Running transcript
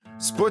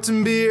Sports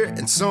and beer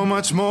and so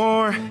much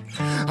more.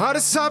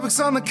 Hottest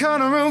topics on the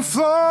counter room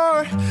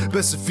floor.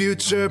 Best of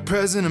future,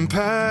 present, and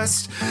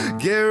past.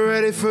 Get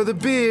ready for the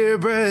Beer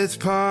Breath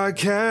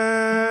Podcast.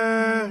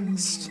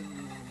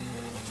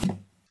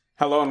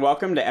 Hello and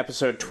welcome to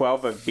episode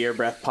 12 of Beer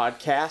Breath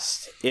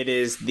Podcast. It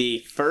is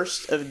the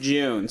 1st of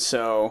June,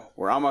 so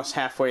we're almost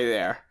halfway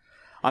there.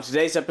 On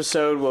today's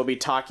episode, we'll be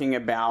talking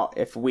about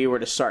if we were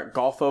to start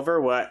golf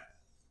over, what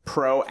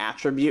pro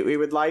attribute we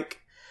would like.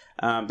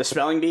 The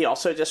spelling bee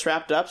also just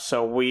wrapped up,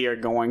 so we are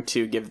going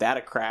to give that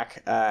a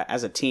crack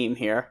as a team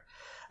here.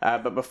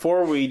 But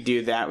before we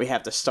do that, we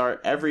have to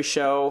start every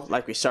show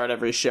like we start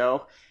every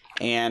show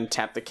and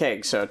tap the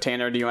keg. So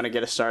Tanner, do you want to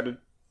get us started?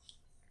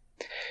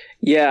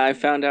 Yeah, I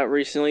found out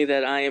recently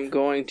that I am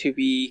going to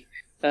be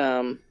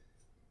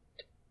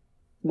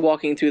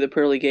walking through the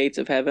pearly gates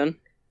of heaven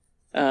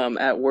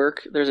at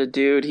work. There's a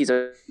dude, he's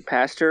a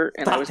pastor,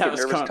 and I was getting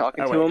nervous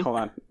talking to him. Hold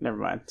on, never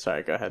mind.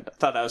 Sorry, go ahead. I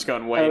thought that was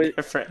going way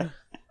different.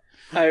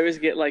 I always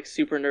get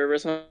super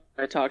nervous when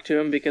I talk to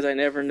him because I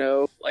never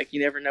know,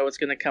 you never know what's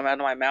going to come out of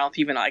my mouth.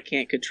 Even I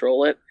can't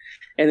control it.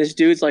 And this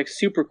dude's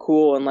super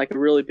cool and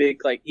really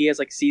big, he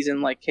has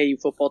season KU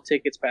football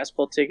tickets,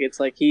 basketball tickets.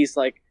 He's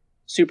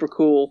super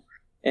cool.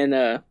 And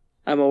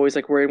I'm always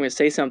worried I'm going to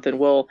say something.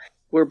 Well,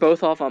 we're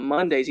both off on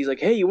Mondays. He's like,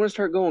 hey, you want to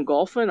start going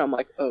golfing? I'm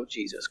like, oh,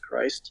 Jesus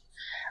Christ.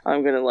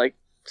 I'm going to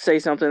say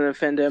something and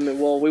offend him. And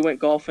we went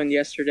golfing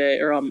yesterday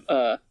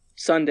or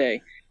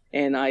Sunday.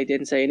 And I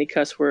didn't say any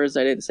cuss words.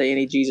 I didn't say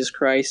any Jesus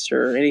Christ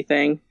or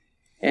anything.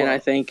 And I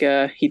think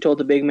he told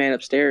the big man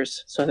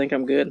upstairs. So I think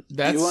I'm good.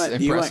 That's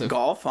impressive. You went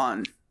golf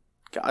on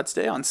God's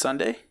Day on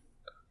Sunday?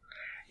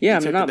 Yeah,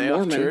 I'm not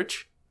Mormon. Off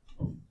church?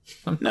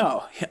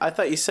 No, I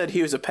thought you said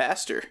he was a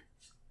pastor.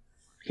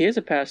 He is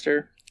a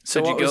pastor. So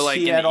did you go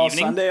he had all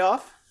evening? Sunday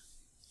off?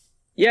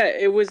 Yeah,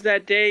 it was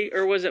that day,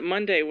 or was it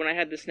Monday when I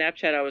had the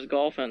Snapchat? I was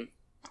golfing.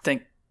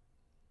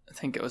 I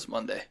think it was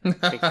Monday.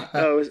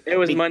 It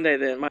was Monday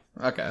then.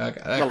 Okay.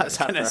 I was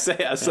going to say,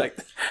 I was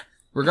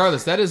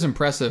regardless, that is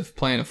impressive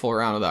playing a full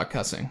round without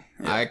cussing.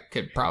 Yeah. I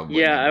could probably.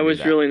 Yeah, I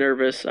was really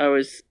nervous.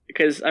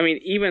 Because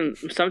even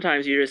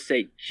sometimes you just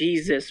say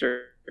Jesus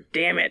or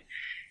damn it,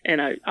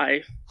 and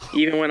I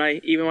even when I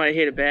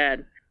hit it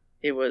bad,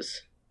 it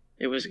was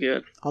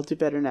good. I'll do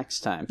better next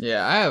time.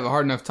 Yeah, I have a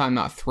hard enough time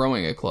not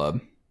throwing a club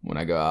when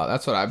I go out.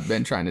 That's what I've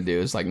been trying to do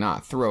is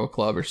not throw a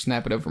club or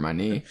snap it over my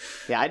knee.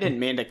 Yeah, I didn't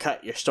mean to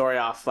cut your story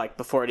off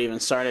before it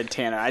even started,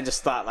 Tanner. I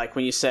just thought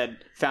when you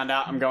said found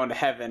out I'm going to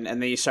heaven, and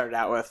then you started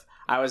out with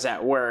I was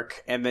at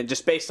work, and then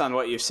just based on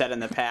what you've said in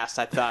the past,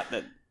 I thought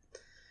that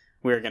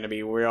we were going to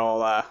be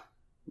real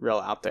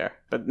out there.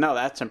 But no,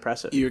 that's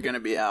impressive. You're going to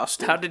be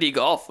ousted. How did he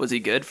golf? Was he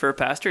good for a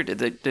pastor? Did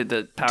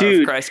the power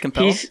of Christ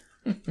compel?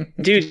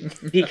 Dude,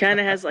 he kind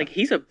of has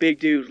he's a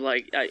big dude.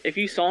 If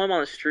you saw him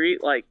on the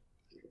street,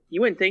 you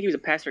wouldn't think he was a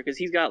pastor because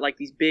he's got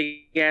these big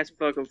ass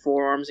fucking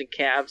forearms and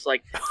calves,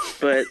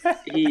 but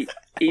he's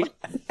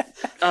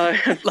a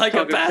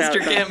pastor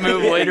can't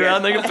move weight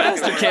around, a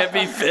pastor can't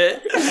be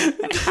fit.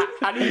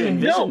 How do you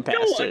envision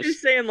pastors? No, I'm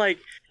just saying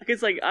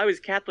because I was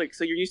Catholic,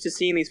 so you're used to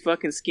seeing these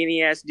fucking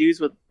skinny ass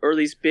dudes or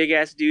these big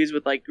ass dudes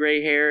with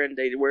gray hair, and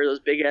they wear those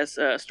big ass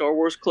Star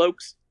Wars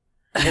cloaks.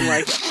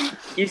 And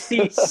you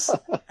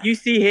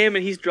see him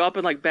and he's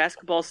dropping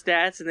basketball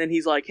stats, and then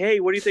he's like, hey,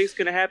 what do you think's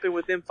gonna happen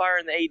with them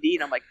firing the AD?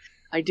 And I'm like,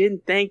 I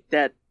didn't think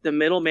that the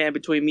middleman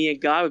between me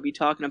and God would be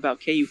talking about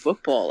KU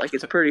football.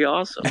 It's pretty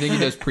awesome. You think he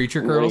does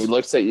preacher When curls? he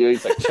looks at you,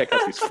 he's like, check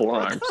out these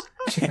forearms.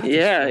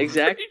 Yeah,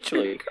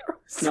 exactly.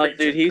 No,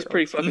 dude, he's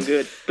pretty fucking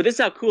good. But this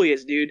is how cool he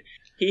is, dude.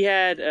 He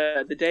had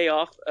the day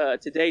off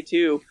today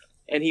too,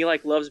 and he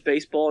loves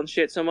baseball and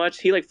shit so much.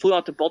 He flew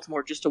out to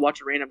Baltimore just to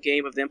watch a random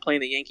game of them playing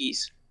the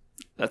Yankees.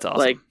 That's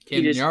awesome.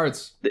 Camden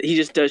Yards. He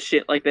just does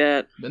shit like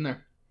that. Been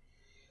there.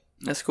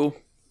 That's cool.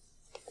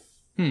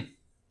 I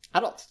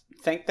don't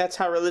think that's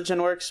how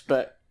religion works,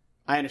 but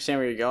I understand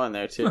where you're going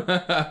there too.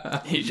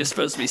 He's just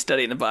supposed to be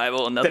studying the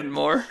Bible and nothing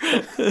more.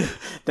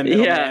 The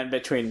middleman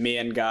between me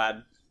and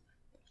God.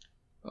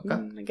 Okay.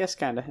 I guess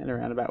kind of in a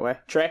roundabout way.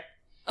 Trey?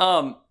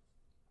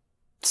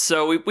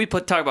 So we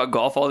talk about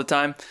golf all the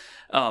time.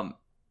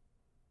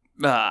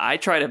 I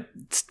try to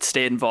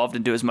stay involved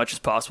and do as much as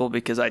possible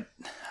because I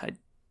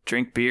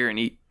drink beer and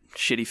eat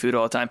shitty food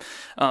all the time.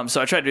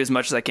 So I try to do as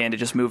much as I can to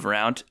just move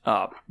around.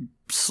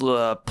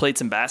 Played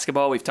some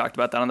basketball. We've talked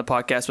about that on the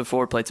podcast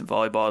before. Played some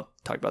volleyball.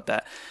 Talked about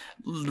that.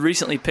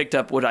 Recently picked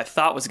up what I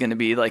thought was going to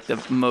be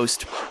the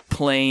most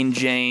plain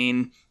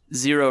Jane,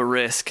 zero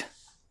risk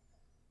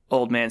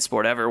old man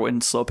sport ever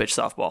in slow pitch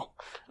softball.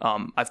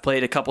 I've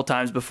played a couple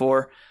times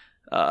before.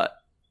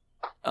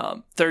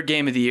 Third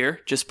game of the year.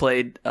 Just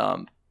played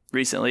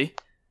recently.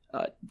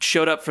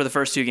 Showed up for the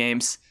first two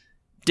games.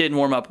 Didn't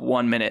warm up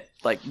 1 minute.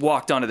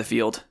 Walked onto the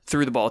field.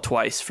 Threw the ball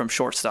twice from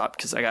shortstop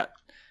because I got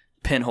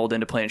pinholed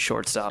into playing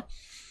shortstop.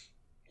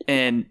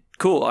 And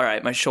cool. All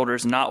right, my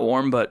shoulder's not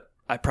warm, but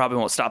I probably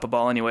won't stop a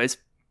ball anyways.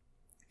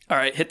 All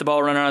right, hit the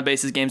ball, run around the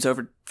bases, game's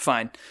over,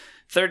 fine.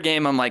 Third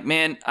game, I'm like,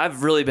 man,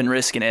 I've really been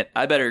risking it.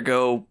 I better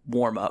go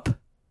warm up.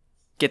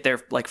 Get there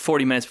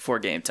 40 minutes before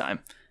game time.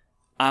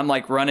 I'm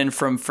like running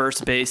from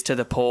first base to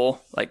the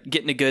pole, like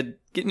getting a good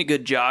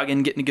jog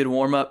and getting a good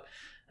warm up,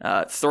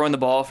 throwing the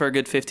ball for a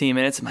good 15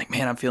 minutes. I'm like,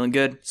 man, I'm feeling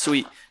good.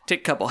 Sweet. Take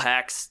a couple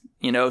hacks,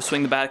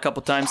 swing the bat a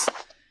couple times,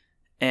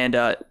 and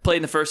played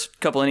in the first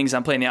couple innings.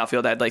 I'm playing the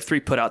outfield. I had like 3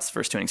 putouts the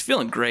first 2 innings,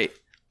 feeling great.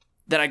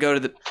 Then I go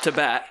to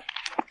bat,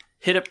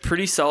 hit a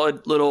pretty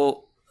solid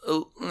little.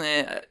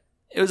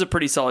 It was a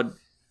pretty solid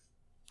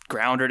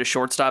grounder to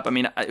shortstop. I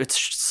mean, it's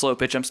slow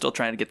pitch. I'm still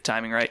trying to get the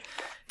timing right.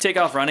 Take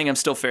off running. I'm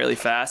still fairly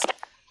fast.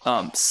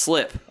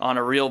 Slip on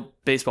a real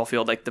baseball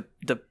field. Like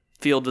the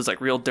field was like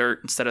real dirt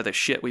instead of the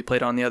shit we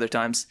played on the other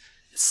times.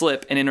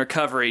 Slip, and in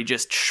recovery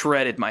just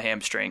shredded my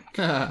hamstring.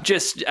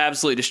 Just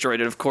absolutely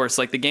destroyed it. Of course,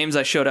 like the games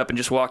I showed up and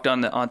just walked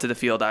onto the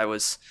field, I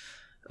was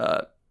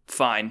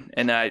fine.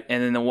 And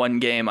in the one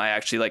game I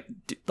actually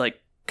like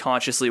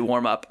consciously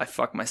warm up, I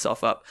fucked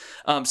myself up.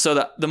 So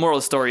the moral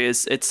of the story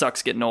is it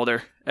sucks getting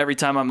older. Every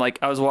time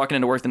I was walking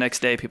into work the next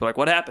day, people are like,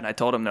 what happened? I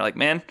told them, they're like,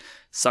 man,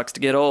 sucks to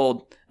get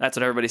old. That's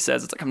what everybody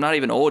says. It's like, I'm not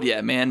even old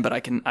yet, man, but I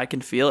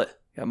can feel it.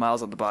 Got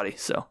miles on the body.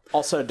 So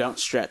also don't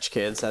stretch,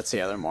 kids. That's the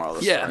other moral of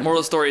the story. Yeah, moral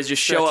of the story is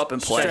just show up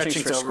and play.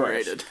 Stretching's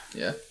overrated.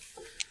 Yeah.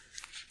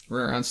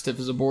 Run around stiff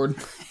as a board.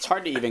 It's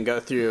hard to even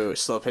go through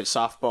slow pitch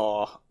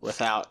softball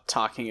without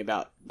talking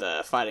about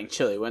the Fighting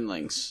Chili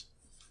Windlings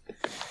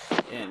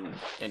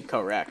in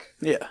co-rec.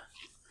 Yeah.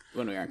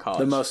 When we were in college.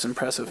 The most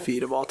impressive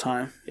feat of all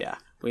time. Yeah.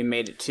 We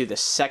made it to the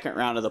second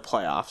round of the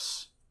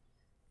playoffs,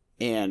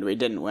 and we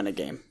didn't win a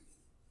game.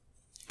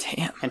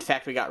 Damn. In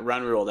fact, we got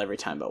run ruled every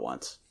time but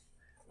once.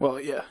 Well,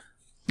 yeah.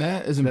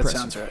 That is That impressive.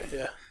 sounds right,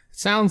 yeah.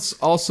 Sounds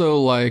also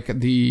like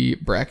the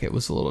bracket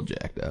was a little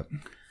jacked up.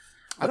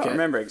 I don't Okay.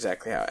 remember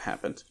exactly how it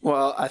happened.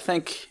 Well, I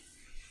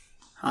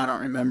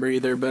don't remember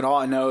either, but all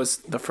I know is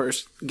the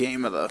first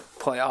game of the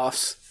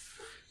playoffs,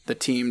 the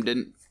team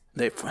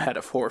they had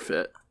a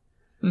forfeit.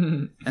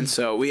 And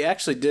so we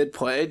actually did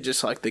play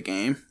just like the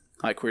game.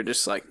 Like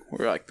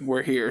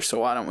we're here, so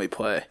why don't we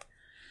play?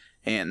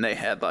 And they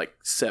had like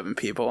 7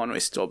 people, and we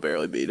still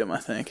barely beat them, I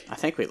think. I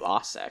think we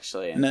lost,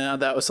 actually. And, No,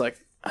 that was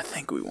like, I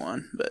think we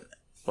won, but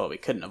well, we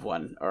couldn't have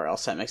won, or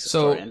else that makes the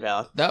So story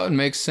invalid. that would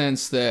make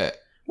sense that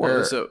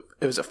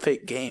it was a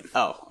fake game.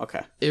 Oh,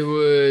 okay.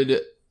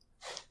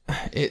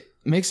 it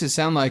makes it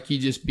sound like you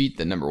just beat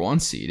the number 1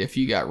 seed. If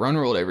you got run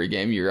ruled every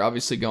game, you're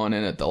obviously going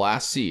in at the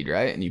last seed,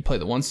 right? And you play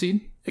the 1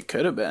 seed? It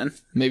could have been.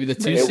 Maybe the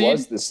 2 It seed?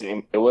 was the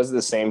same. It was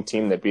the same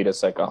team that beat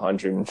us like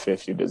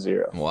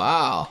 150-0.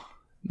 Wow.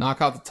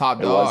 Knock out the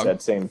top It was dog.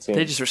 that same team.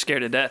 They just were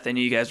scared to death. They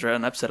knew you guys were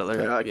an upset They're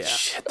alert. like, Yeah.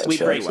 shit, That's We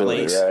break absolutely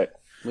legs. right.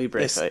 We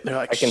break it. they're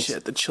like, I can-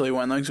 shit, the Chili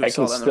Windlings. We I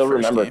saw can that in the still first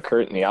remember game.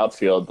 Kurt in the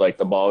outfield, like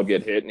the ball would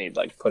get hit and he'd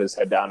like put his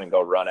head down and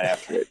go run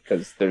after it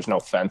because there's no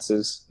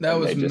fences. That and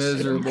was they just hit him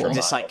miserable. from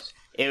Just miles. like,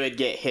 it would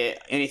get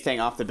hit. Anything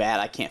off the bat,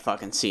 I can't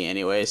fucking see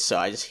anyways, so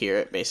I just hear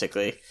it,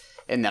 basically.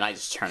 And then I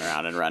just turn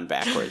around and run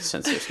backwards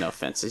since there's no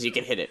fences. You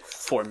can hit it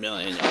 4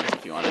 million yards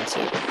if you wanted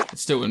to. It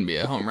still wouldn't be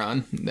a home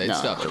run. They'd No.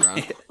 stop the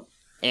run.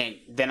 And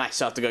then I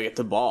still have to go get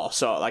the ball.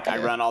 So, like, I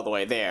run all the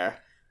way there,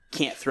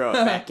 can't throw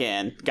it back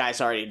in. Guy's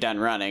already done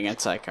running.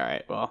 It's like, all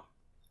right, well,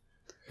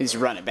 he's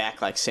running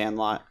back like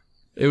Sandlot.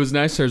 It was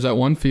nice. There's that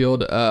one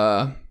field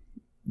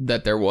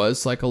that there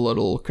was like a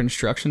little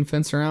construction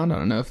fence around. I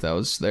don't know if that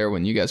was there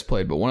when you guys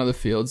played, but one of the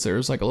fields, there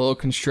was like a little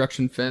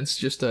construction fence,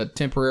 just a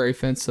temporary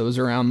fence that was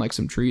around like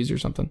some trees or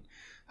something.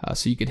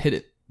 So you could hit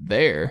it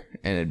there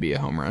and it'd be a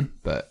home run.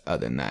 But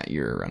other than that,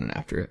 you're running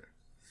after it.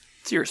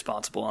 It's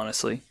irresponsible,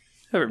 honestly.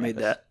 Whoever made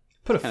that.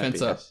 Put a Kinda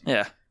fence up. BS.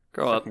 Yeah.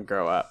 Grow up. Fucking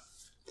grow up.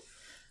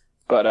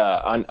 But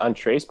on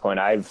Trey's point,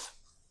 I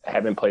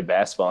haven't played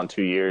basketball in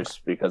 2 years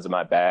because of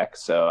my back,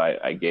 so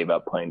I gave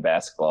up playing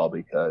basketball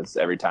because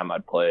every time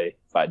I'd play,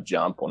 if I'd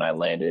jump when I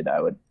landed,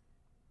 I would,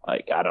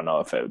 like, I don't know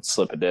if I would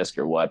slip a disc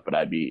or what, but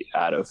I'd be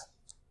out of,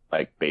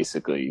 like,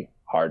 basically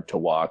hard to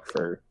walk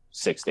for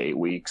 6 to 8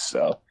 weeks.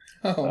 So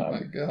Oh my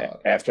God.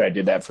 after I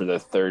did that for the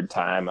 3rd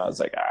time, I was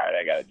like, all right,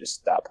 I got to just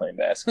stop playing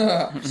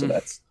basketball. So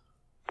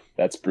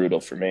that's brutal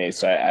for me.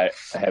 So I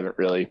haven't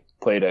really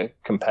played a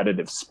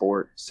competitive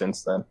sport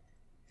since then.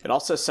 It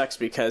also sucks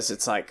because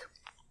it's like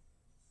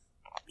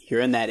you're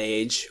in that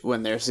age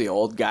when there's the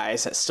old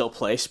guys that still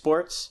play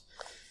sports,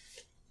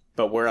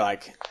 but we're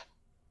like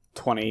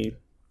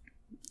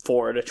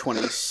 24 to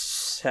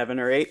 27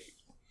 or 8.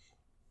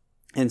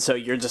 And so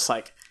you're just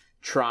like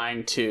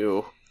trying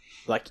to,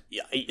 like,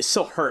 it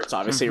still hurts,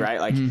 obviously,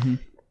 right? Like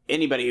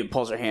anybody who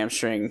pulls their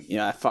hamstring,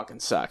 that fucking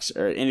sucks,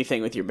 or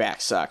anything with your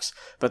back sucks.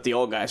 But the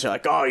old guys are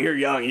like, oh, you're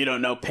young, you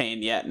don't know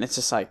pain yet. And it's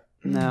just like,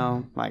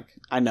 no, like,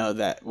 I know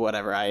that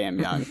whatever, I am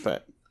young,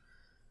 but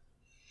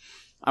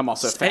I'm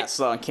also fat,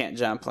 slow, and can't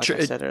jump, like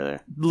I said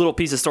earlier. Little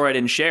piece of story I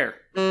didn't share.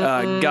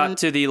 Got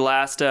to the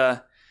last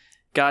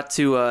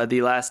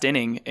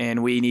inning,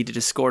 and we needed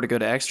to score to go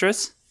to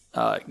extras.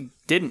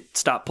 Didn't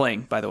stop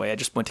playing, by the way. I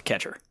just went to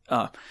catcher.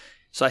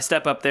 So I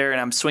step up there,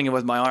 and I'm swinging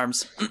with my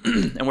arms,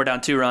 and we're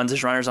down 2 runs.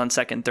 There's runners on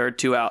second, third,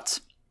 2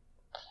 outs.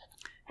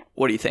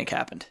 What do you think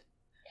happened?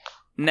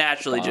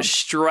 Naturally, just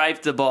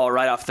striped the ball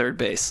right off third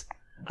base.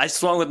 I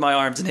swung with my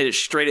arms and hit it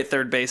straight at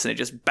third base, and it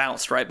just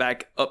bounced right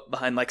back up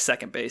behind like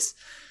second base.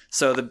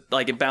 So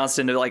it bounced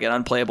into like an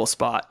unplayable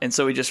spot, and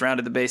so we just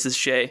rounded the bases.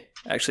 Shea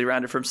actually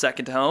rounded from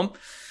second to home,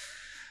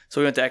 so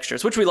we went to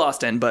extras, which we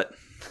lost in, but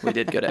we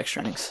did good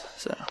extra innings.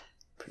 So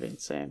pretty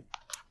insane.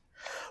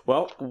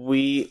 Well,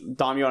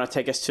 Dom, you want to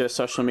take us to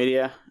social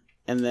media,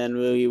 and then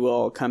we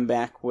will come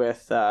back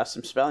with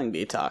some spelling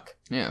bee talk.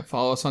 Yeah,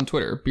 follow us on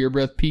Twitter, Beer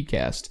Breath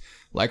PCast.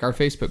 Like our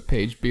Facebook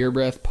page, Beer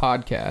Breath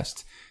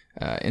Podcast.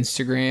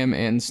 Instagram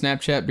and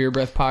Snapchat, Beer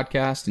Breath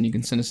Podcast, and you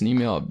can send us an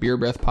email at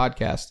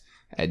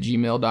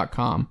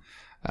beerbreathpodcast@gmail.com.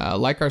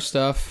 Like our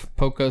stuff,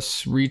 poke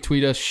us,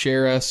 retweet us,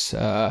 share us,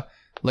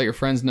 let your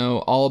friends know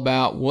all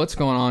about what's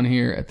going on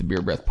here at the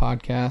Beer Breath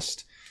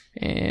Podcast,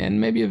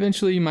 and maybe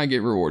eventually you might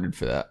get rewarded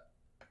for that.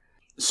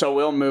 So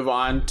we'll move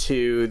on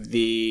to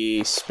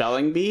the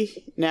spelling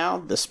bee now.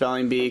 The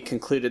spelling bee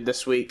concluded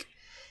this week,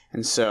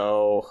 and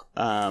so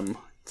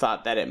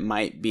thought that it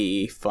might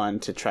be fun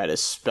to try to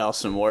spell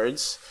some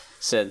words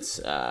since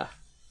I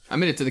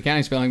made it to the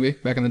county spelling bee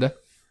back in the day.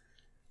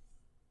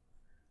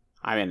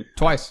 I mean,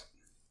 twice.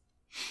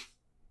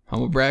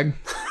 Humble brag.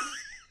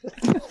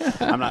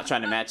 I'm not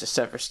trying to match a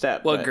step for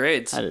step. What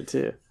grades? I did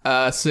too.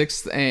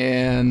 6th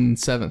and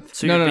 7th.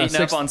 So you're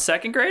beating up on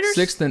second graders?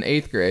 6th and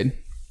 8th grade.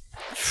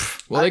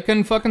 Well, they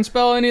couldn't fucking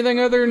spell anything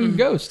other than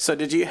ghost. So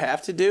did you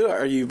have to do it,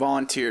 or you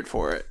volunteered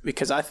for it?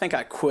 Because I think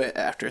I quit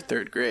after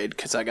 3rd grade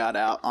because I got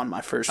out on my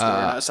first year,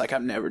 and I was like,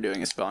 I'm never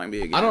doing a spelling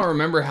bee again. I don't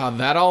remember how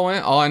that all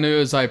went. All I knew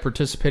is I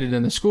participated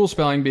in the school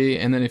spelling bee,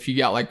 and then if you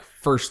got like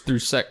first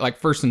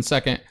and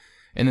second,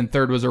 and then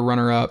 3rd was a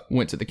runner-up,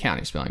 went to the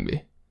county spelling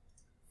bee.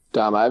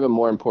 Dom, I have a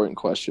more important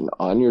question.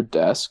 On your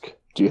desk,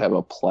 do you have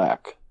a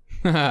plaque?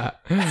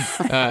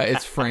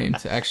 It's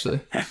framed,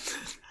 actually.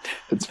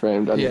 It's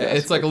framed on your desk. Yeah,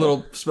 it's like a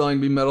little spelling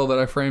bee medal that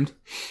I framed.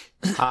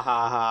 Ha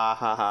ha ha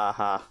ha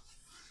ha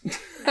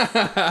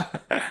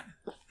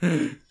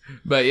ha.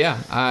 But yeah,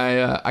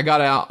 I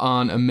got out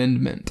on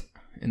amendment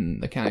in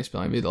the county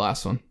spelling bee, the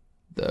last one,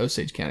 the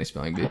Osage County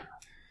spelling bee.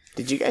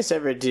 Did you guys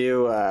ever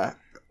do,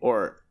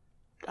 or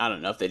I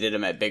don't know if they did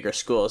them at bigger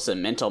schools, the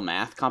mental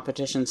math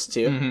competitions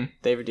too? Mm-hmm.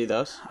 They ever do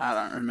those? I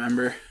don't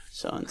remember.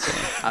 So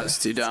insane. I was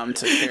too dumb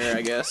to care,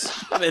 I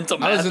guess. Mental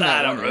math,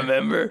 I don't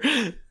remember.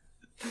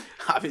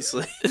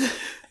 Obviously.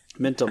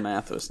 Mental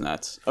math was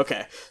nuts.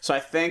 Okay, so I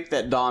think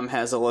that Dom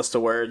has a list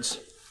of words.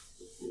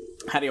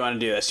 How do you want to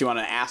do this? You want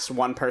to ask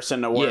one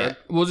person a word? Yeah,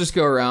 we'll just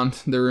go around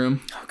the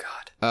room. Oh,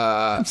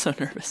 God. I'm so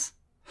nervous.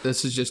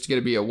 This is just going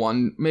to be a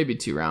 1, maybe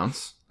 2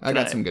 rounds. I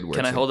got some good words.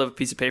 Can I hold up a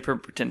piece of paper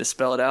and pretend to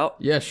spell it out?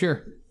 Yeah,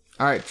 sure.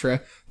 All right, Trey.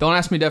 Don't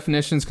ask me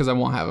definitions because I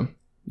won't have them.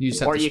 You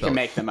just have or to you spell can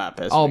it. make them up.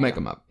 I'll make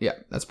them up. Yeah,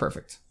 that's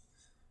perfect.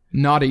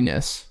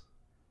 Naughtiness.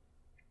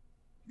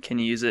 Can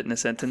you use it in a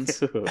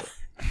sentence?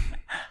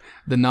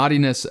 The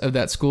naughtiness of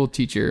that school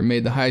teacher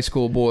made the high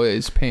school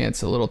boys'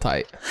 pants a little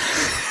tight.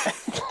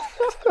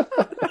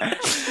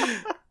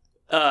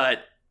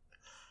 Naughtiness,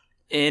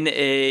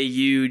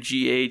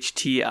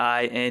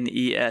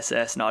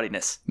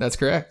 naughtiness. That's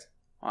correct.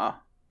 Wow.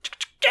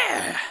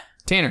 Yeah.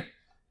 Tanner.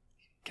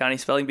 County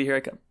spelling bee, here I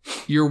come.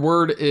 Your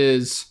word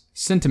is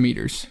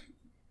centimeters.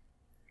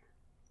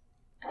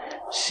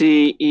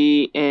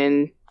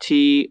 CENTIMETER.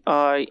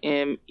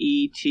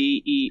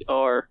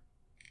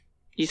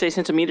 You say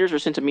centimeters or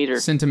centimeter?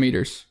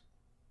 Centimeters.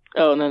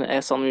 Oh, and then an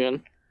S on the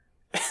end.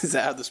 Is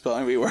that how the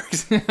spelling bee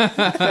works?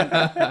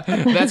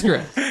 That's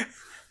correct.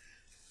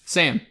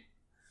 Sam.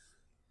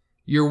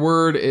 Your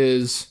word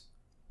is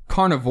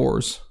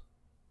carnivores.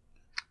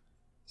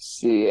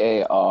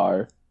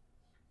 CARNIVORES.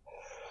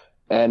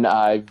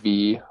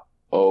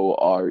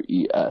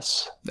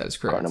 That is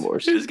correct.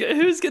 Carnivores. Who's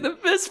gonna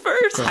miss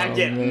first? I'm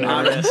getting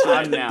nervous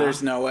right now.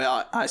 There's no way.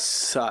 I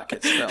suck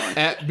at spelling.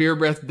 At Beer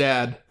Breath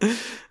Dad.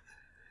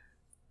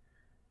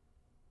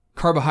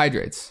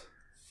 Carbohydrates.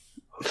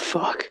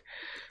 Fuck.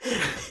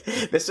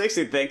 This makes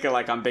me think of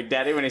like on Big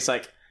Daddy when he's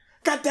like,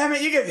 God damn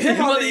it, you get pick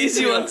One of the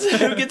easy ones.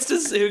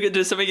 Does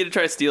somebody get to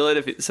try to steal it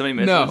if somebody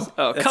misses? No.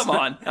 Oh, come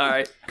on. All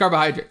right.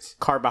 Carbohydrates.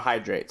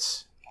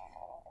 Carbohydrates.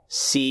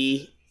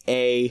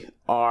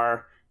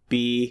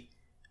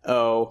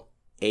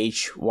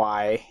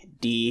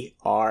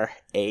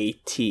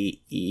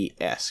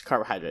 CARBOHYDRATES.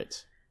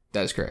 Carbohydrates.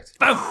 That is correct.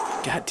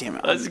 God damn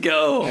it. Let's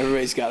go.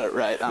 Everybody's got it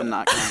right. I'm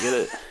not going to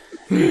get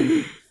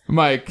it.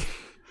 Mike,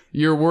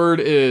 your word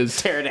is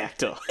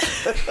Pterodactyl.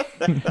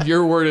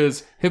 your word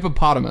is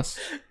hippopotamus.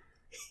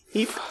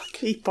 He popped.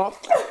 He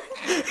popped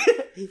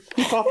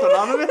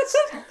anonymous.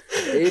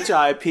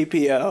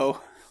 HIPPO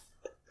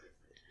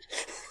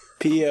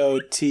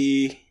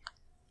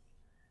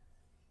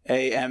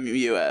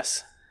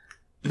POTAMUS.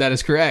 That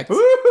is correct.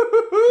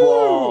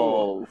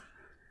 Whoa.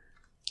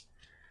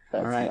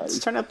 That's All right, nice. let's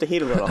turn up the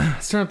heat a little.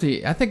 Let's turn up the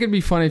heat. I think it'd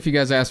be funny if you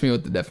guys asked me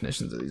what the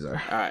definitions of these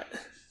are. All right.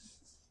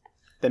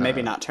 Then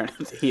maybe not turn up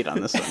the heat on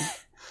this one.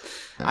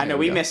 I know There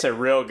we go. missed a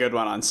real good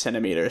one on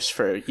centimeters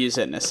for use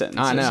it in a sentence.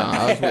 I know.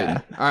 I was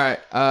waiting. All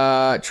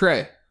right.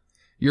 Trey,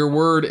 your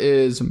word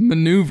is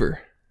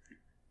maneuver.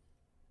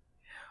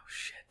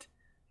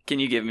 Can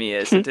you give me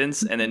a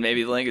sentence and then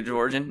maybe the language of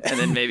origin and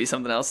then maybe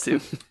something else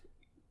too?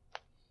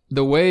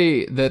 The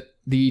way that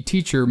the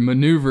teacher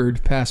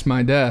maneuvered past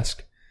my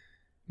desk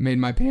made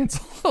my pants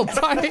a little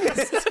tight.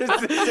 It's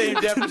the same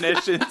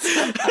definition.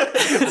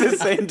 It's the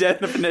same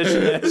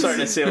definition. I'm starting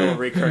to see a little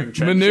recurring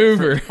trend.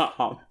 Maneuver.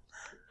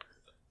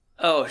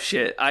 Oh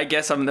shit! I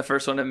guess I'm the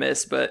first one to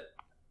miss, but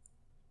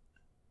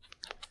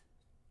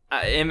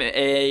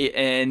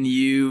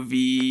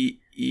MANUVERED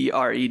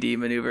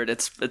maneuvered.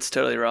 It's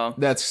totally wrong.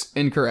 That's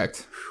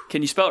incorrect.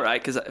 Can you spell it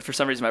right? Because for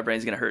some reason my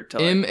brain's gonna hurt.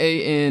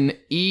 MANEUVER.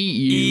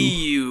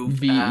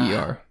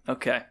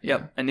 Okay.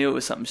 Yep. I knew it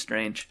was something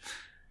strange.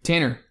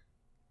 Tanner,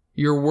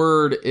 your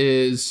word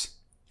is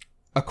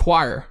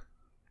acquire.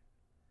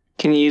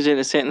 Can you use it in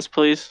a sentence,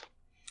 please?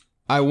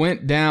 I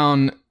went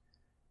down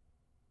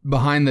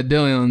behind the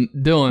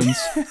Dylans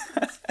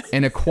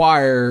and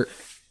acquire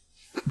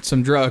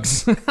some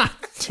drugs.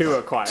 To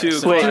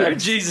acquire.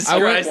 Jesus I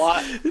Christ.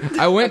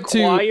 I went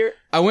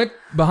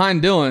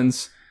behind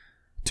Dylans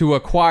to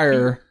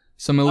acquire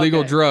some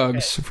illegal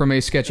drugs from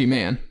a sketchy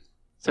man.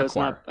 So it's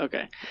not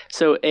okay.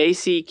 So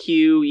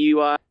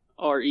ACQUIRE.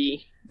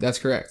 That's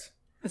correct.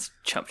 That's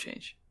chump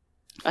change.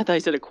 I thought you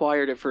said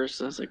acquired at first.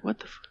 I was like, what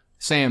the?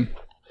 Sam,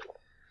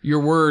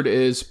 your word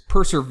is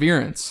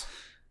perseverance.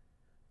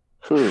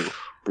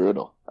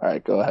 Brutal. All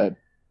right, go ahead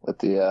with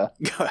the.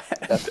 Go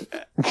ahead.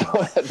 Go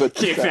ahead with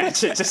Can you the.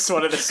 imagine just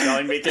one of the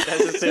spelling bee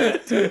contestants do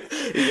that too?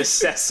 He just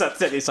says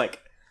something. He's like,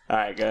 "All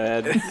right, go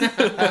ahead."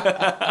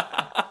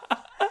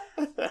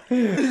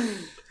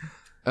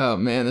 Oh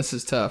man, this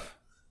is tough.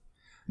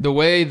 The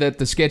way that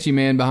the sketchy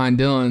man behind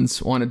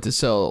Dylans wanted to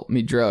sell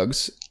me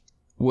drugs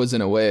was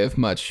in a way of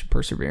much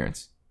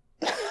perseverance.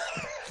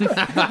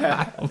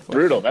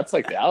 Brutal. That's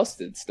like the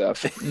ousted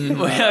stuff.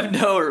 We have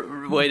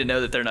no way to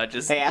know that they're not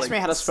just. Hey, ask like, me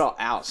how to spell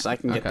out so I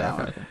can get that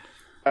one. Okay.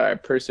 All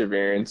right,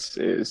 perseverance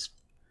is.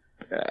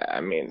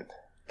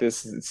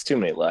 It's too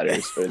many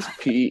letters, but it's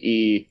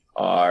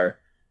PER.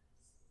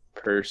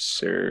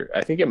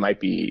 I think it might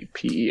be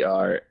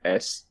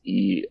PERSERVERANCE.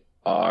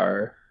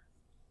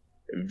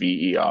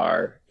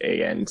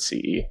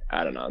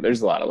 I don't know.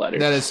 There's a lot of letters.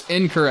 That is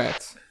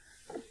incorrect.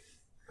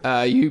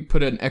 You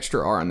put an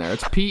extra R in there.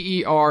 It's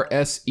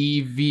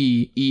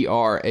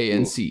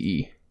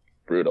PERSEVERANCE.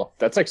 Brutal.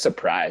 That's like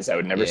surprise. I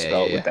would never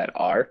spell it with that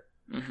R.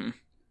 Mm-hmm.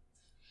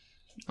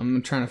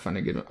 I'm trying to find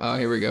a good one. Oh,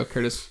 here we go,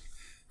 Curtis.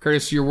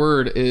 Curtis, your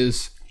word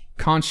is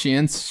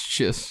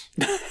conscientious.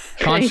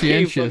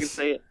 Conscientious.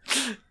 Say it.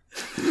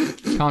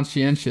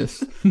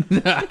 Conscientious.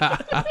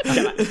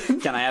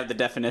 Can I have the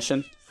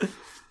definition?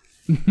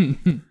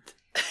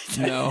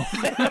 No.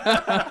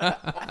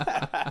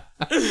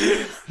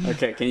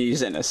 Okay, can you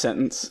use it in a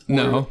sentence?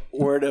 No.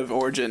 Word of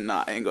origin,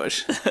 not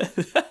English.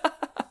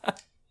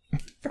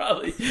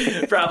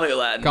 Probably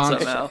Latin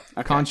somehow.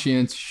 Okay.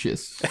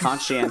 Conscientious.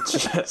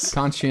 Conscientious.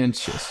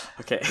 Conscientious.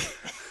 Okay.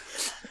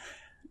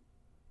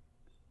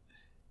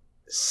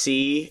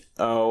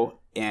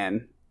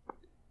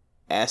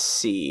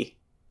 CONSCIENCIOUS.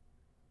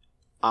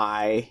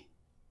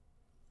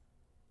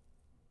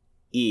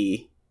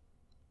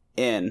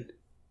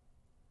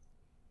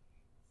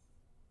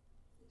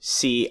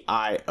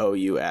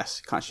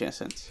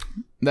 Conscientious.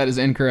 That is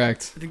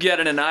incorrect. You got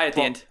an I at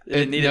the end.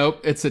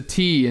 Nope, it's a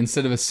T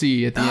instead of a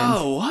C at the end.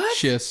 Oh, what?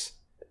 Shish.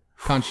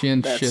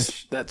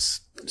 Conscientious.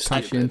 That's stupid.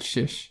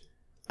 Conscientious.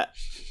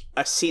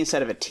 A C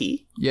instead of a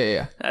T?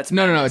 Yeah. That's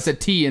No. It's a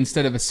T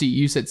instead of a C.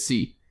 You said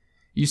C.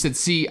 You said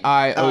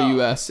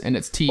CIOUS, and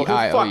it's Well, who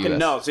TIOUS. fucking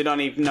knows? We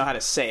don't even know how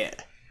to say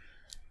it.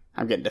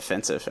 I'm getting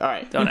defensive. All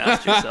right. Don't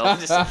ask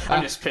yourself.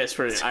 I'm just pissed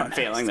for I'm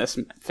failing this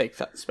fake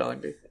spelling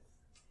bee.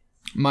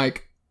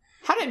 Mike,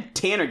 How did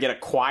Tanner get a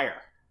choir?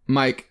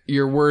 Mike,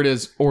 your word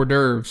is hors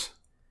d'oeuvres.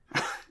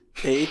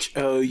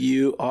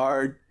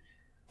 HOURDERS.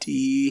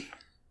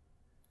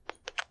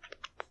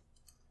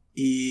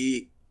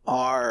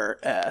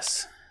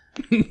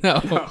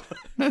 No,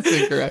 that's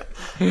incorrect.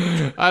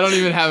 I don't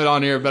even have it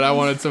on here, but I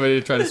wanted somebody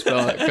to try to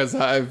spell it because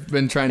I've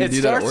been trying to It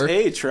do that at starts work.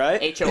 H,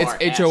 right? H-O-R-S.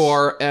 It's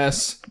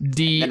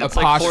HORSD And it's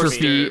like apostrophe hors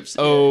d'oeuvres.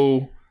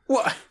 O.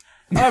 What?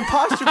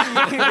 Apostrophe.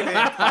 You can't get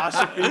an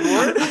apostrophe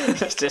word.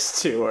 It's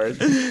just 2 words.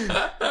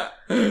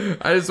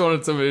 I just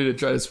wanted somebody to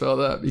try to spell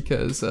that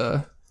because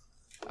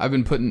I've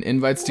been putting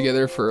invites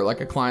together for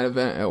like a client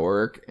event at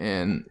work,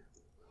 and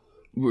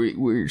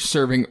we're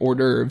serving hors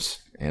d'oeuvres,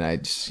 and I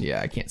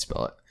can't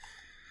spell it.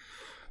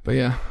 But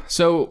yeah,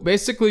 so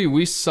basically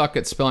we suck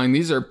at spelling.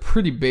 These are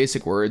pretty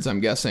basic words, I'm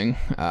guessing.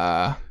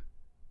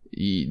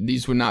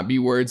 These would not be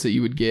words that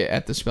you would get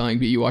at the spelling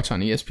bee you watch on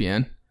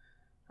ESPN.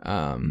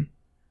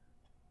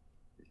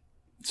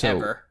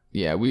 Ever.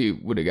 Yeah, we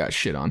would have got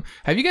shit on.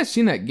 Have you guys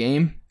seen that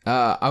game?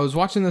 I was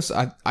watching this.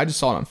 I just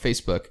saw it on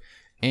Facebook,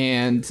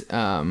 and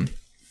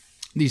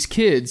these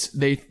kids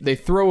they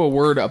throw a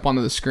word up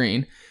onto the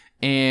screen,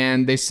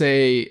 and they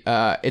say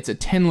it's a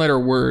 10-letter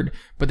word,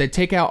 but they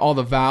take out all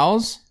the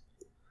vowels.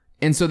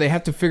 And so they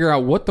have to figure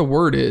out what the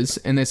word is,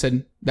 and they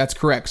said, that's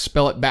correct,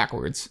 spell it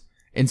backwards.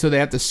 and so they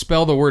have to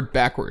spell the word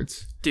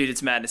backwards. Dude,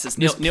 it's madness. It's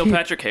Neil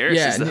Patrick Harris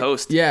is the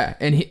host. Yeah,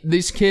 and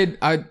this kid,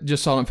 I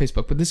just saw it on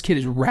Facebook, but this kid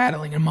is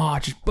rattling them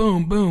off, just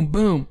boom, boom,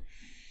 boom.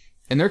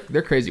 And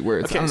they're crazy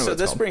words. Okay, so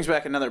this brings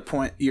back another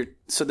point.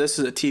 So this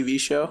is a TV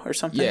show or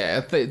something?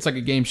 Yeah, it's like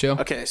a game show.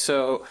 Okay,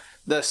 so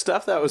the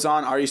stuff that was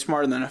on Are You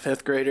Smarter Than a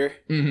Fifth Grader?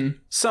 Mm-hmm.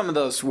 Some of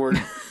those were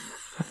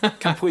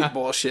complete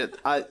bullshit.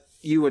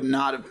 You would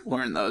not have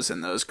learned those in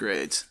those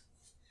grades.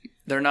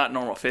 They're not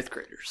normal fifth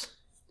graders.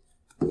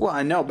 Well,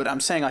 I know, but I'm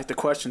saying like the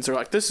questions are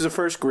like, this is a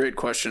first grade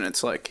question.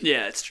 It's like,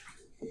 yeah, it's true.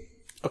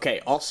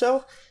 Okay,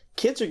 also,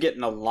 kids are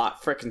getting a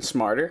lot freaking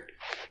smarter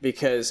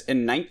because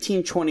in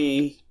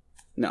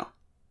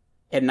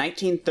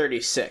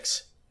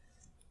 1936,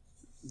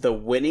 the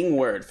winning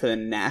word for the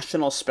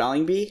National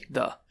Spelling Bee,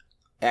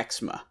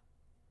 eczema.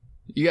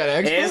 You got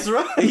eczema?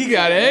 Ezra? You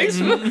got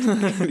eczema?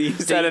 can you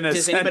use that in a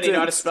Does sentence? anybody know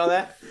how to spell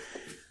that?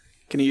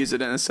 Can you use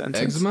it in a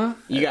sentence? Eczema?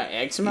 You got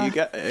eczema? You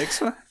got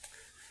eczema?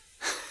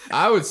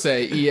 I would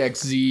say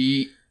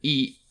EXZEMA.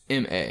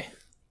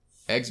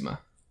 Eczema.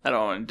 I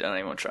don't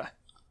even want to try.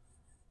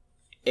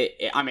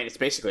 I mean, it's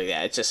basically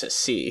that. It's just a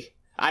C.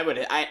 I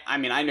knew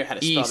how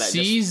to spell that.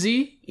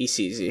 ECZ?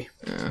 ECZ.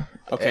 Yeah.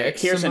 Okay,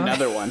 Eczema? here's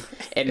another one.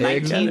 In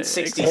Eczema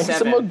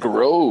 1967,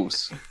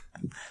 gross.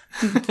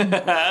 in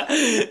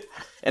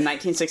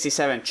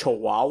 1967,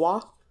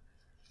 Chihuahua,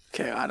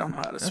 Okay, I don't know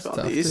how to spell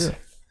tough, these. too.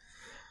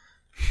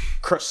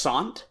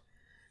 croissant.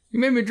 You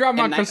made me drop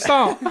my And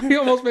croissant. You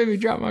almost made me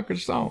drop my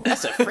croissant.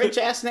 That's a French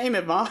ass name,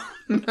 Mom.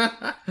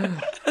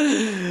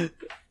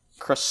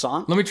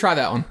 Croissant. Let me try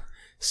that one.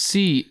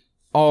 CROISSANT.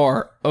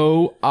 You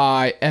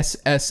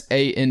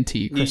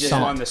just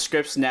won Croissant. the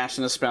Scripps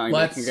National Spelling Bee.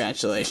 Let's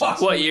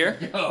Congratulations. What year?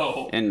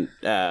 In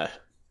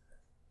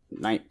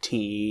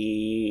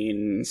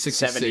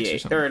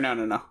 1978. something. Or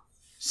no.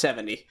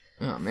 70.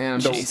 Oh, man.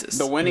 Jesus.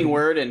 The winning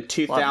word in Lot of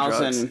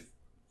 2000.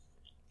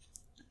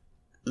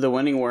 The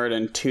winning word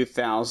in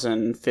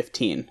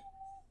 2015.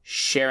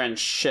 Sharon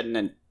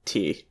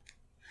Shinity.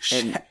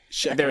 And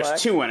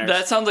there's two winners.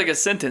 That sounds like a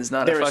sentence,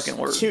 not a fucking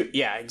word.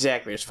 Yeah,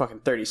 exactly. There's fucking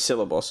 30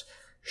 syllables.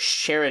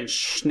 Sharon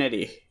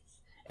Schnitty.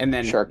 And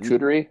then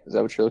Charcuterie? Is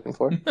that what you're looking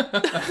for?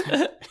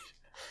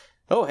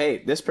 oh,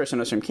 hey, this person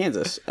was from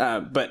Kansas.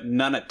 But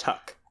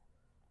Nunatak.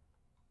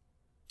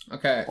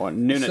 Okay. Or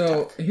Nunatak.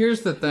 So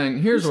here's the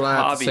thing. Here's what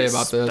I have to say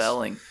about this.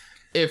 Spelling.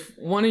 If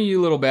one of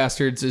you little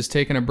bastards is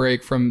taking a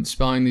break from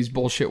spelling these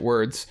bullshit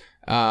words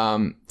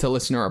to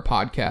listen to our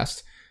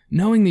podcast,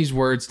 knowing these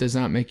words does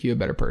not make you a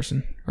better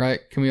person,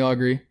 right? Can we all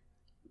agree?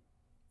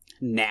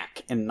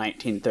 Knack in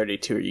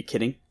 1932. Are you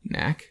kidding?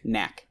 Knack?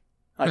 Knack.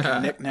 Like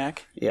a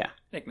knick-knack? Yeah.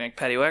 Knick-knack,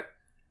 paddywhack.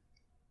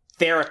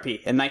 Therapy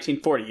in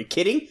 1940. You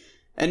kidding?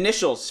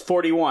 Initials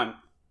 41.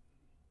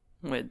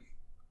 Wait.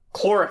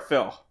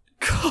 Chlorophyll.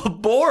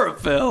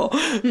 Borophyll.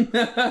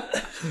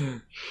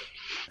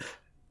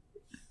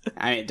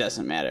 I mean, it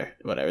doesn't matter.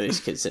 Whatever. These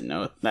kids didn't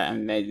know. I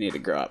mean, they need to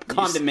grow up.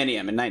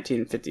 Condominium in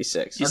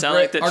 1956. You sound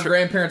like the Our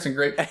grandparents and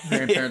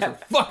great-grandparents were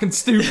fucking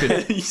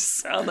stupid. you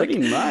sound like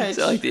Pretty much. you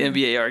sound like the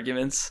NBA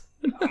arguments.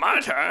 My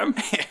time.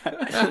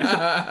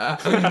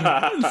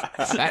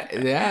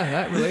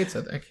 that relates,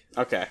 I think.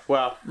 Okay.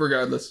 Well,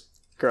 Regardless.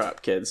 grow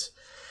up, kids.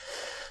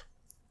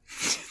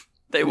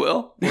 They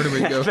will. Where do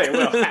we go? They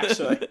will,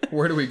 actually.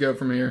 Where do we go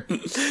from here?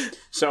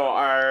 So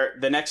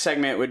the next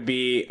segment would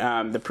be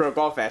the pro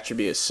golf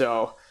attributes.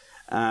 So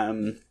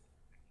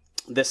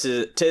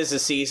tis a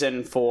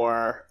season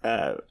for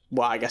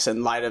I guess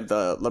in light of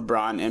the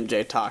LeBron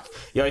MJ talk,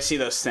 you always see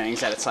those things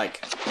that it's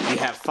like you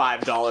have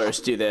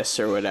 $5, do this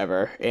or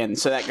whatever, and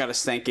so that got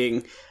us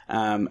thinking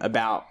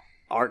about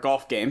our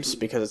golf games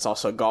because it's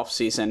also golf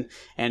season,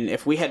 and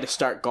if we had to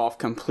start golf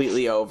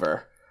completely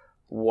over,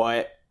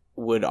 what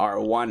would our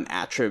one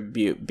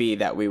attribute be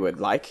that we would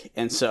like?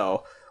 And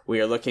so we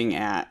are looking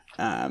at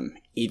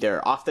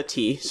either off the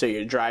tee, so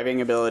your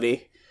driving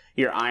ability,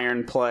 your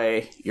iron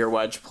play, your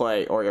wedge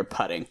play, or your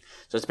putting.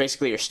 So it's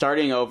basically you're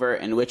starting over,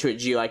 and which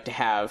would you like to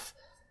have,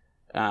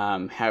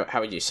 how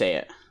would you say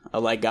it, a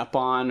leg up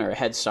on or a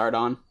head start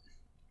on?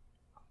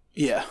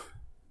 Yeah,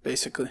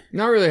 basically.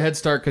 Not really a head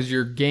start because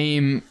your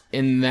game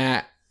in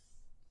that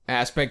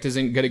aspect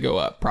isn't going to go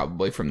up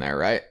probably from there,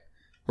 right?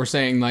 We're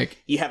saying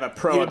like You have a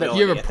pro ability.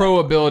 you have a pro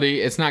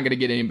ability. It's not going to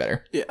get any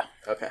better, Yeah.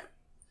 Okay.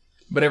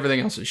 but everything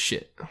else is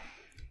shit.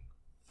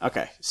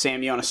 Okay.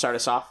 Sam, you want to start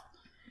us off?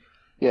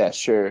 Yeah,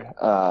 sure.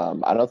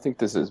 I don't think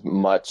this is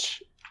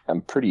much.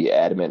 I'm pretty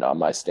adamant on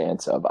my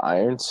stance of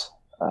irons.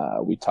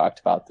 We talked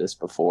about this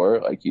before.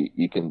 Like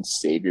you can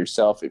save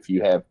yourself if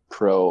you have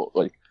pro,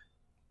 like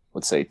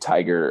let's say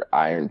Tiger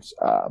Irons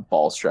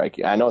ball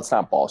striking. I know it's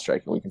not ball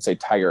striking. We can say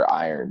Tiger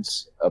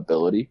Irons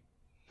ability.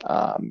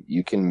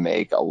 You can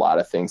make a lot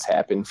of things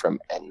happen from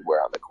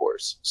anywhere on the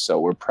course. So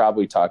we're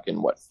probably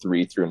talking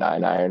 3 through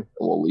 9 iron, and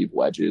we'll leave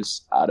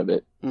wedges out of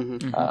it.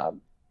 Mm-hmm.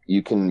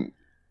 You can,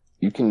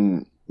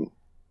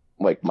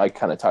 like Mike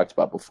kind of talked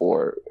about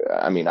before.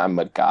 I mean, I'm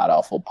a god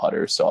awful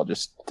putter, so I'll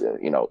just,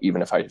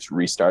 even if I just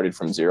restarted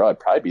from zero, I'd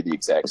probably be the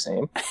exact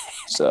same.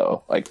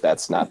 So like,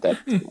 that's not that,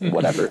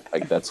 whatever,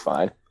 like that's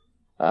fine.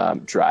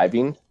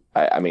 Driving,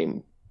 I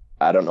mean,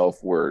 I don't know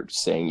if we're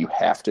saying you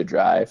have to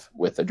drive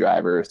with a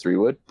driver or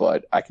 3-wood,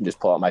 but I can just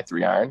pull out my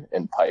 3-iron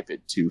and pipe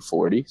it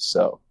 240,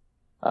 so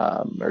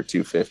or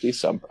 250.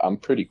 So I'm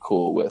pretty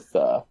cool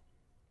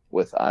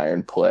with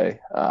iron play.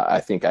 I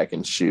think I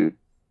can shoot.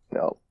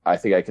 I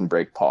think I can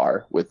break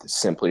par with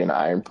simply an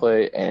iron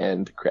play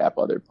and crap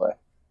other play.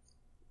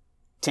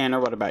 Tanner,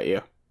 what about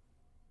you?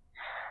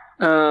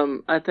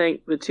 I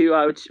think the two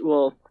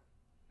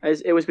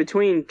it was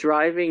between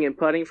driving and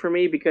putting for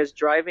me, because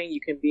driving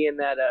you can be in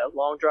that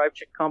long drive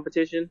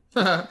competition,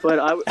 but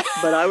I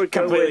would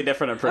go Completely with,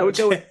 different approach.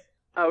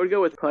 I would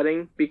go with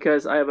putting,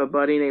 because I have a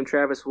buddy named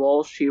Travis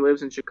Walsh. He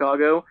lives in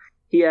Chicago.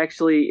 He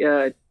actually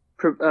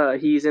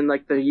he's in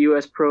like the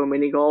U.S. Pro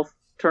mini golf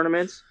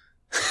tournaments,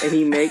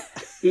 and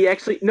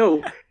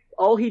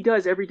all he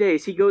does every day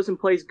is he goes and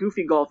plays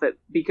goofy golf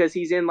because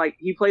he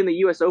played in the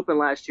U.S. Open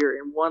last year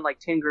and won like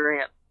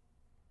 $10,000.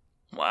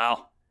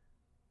 Wow.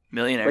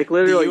 Millionaire. Like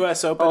literally, The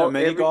U.S. Open of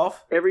mini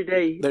golf? every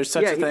day. There's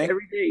such a thing?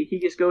 Every day he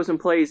just goes and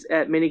plays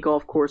at mini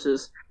golf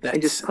courses and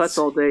just putts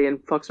all day and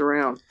fucks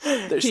around.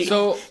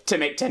 So to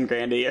make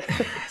 $10,000 a year.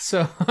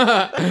 So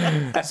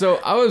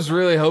I was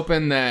really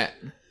hoping that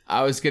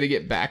I was going to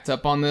get backed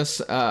up on this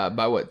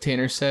by what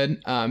Tanner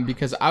said,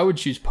 because I would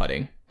choose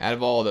putting out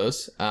of all of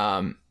those.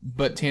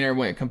 But Tanner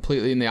went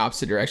completely in the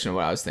opposite direction of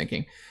what I was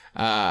thinking.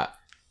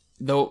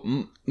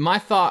 Though my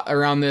thought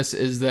around this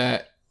is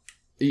that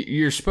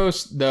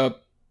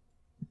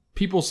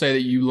people say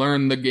that you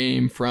learn the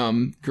game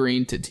from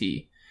green to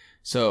tee.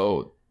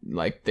 So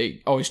like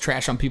they always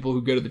trash on people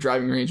who go to the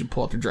driving range and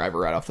pull out their driver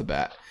right off the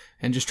bat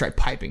and just try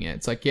piping it.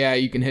 It's like, yeah,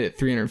 you can hit it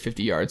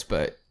 350 yards,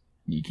 but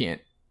you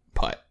can't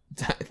putt.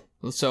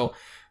 So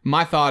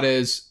my thought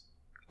is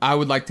I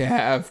would like to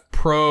have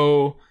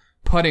pro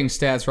putting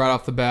stats right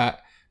off the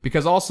bat,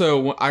 because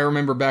also I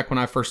remember back when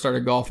I first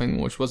started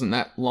golfing, which wasn't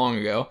that long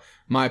ago,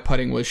 my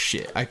putting was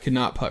shit. I could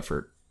not putt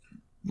for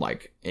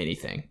like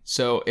anything.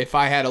 So if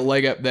I had a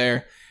leg up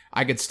there,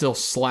 I could still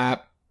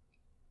slap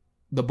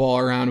the ball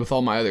around with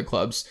all my other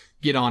clubs,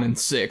 get on in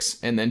 6,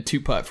 and then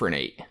 2-putt for an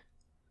 8.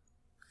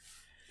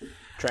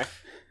 Trey?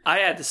 I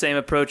had the same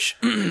approach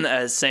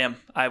as Sam.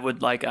 I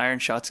would like iron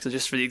shots because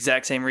just for the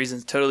exact same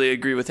reasons. Totally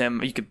agree with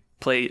him. You could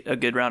play a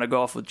good round of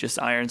golf with just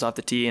irons off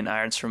the tee and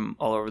irons from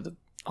all over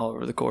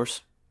the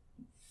course.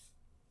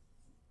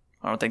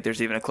 I don't think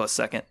there's even a close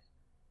second.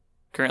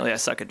 Currently, I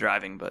suck at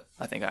driving, but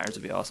I think irons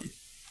would be awesome.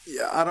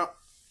 Yeah,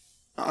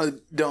 I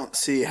don't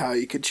see how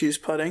you could choose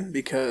putting,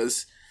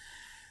 because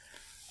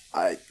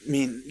I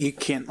mean, you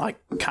can, like,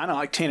 kind of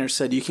like Tanner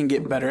said, you can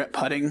get better at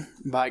putting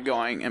by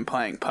going and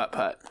playing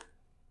putt-putt.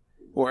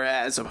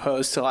 Whereas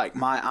opposed to like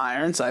my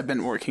irons I've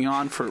been working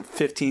on for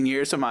 15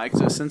 years of my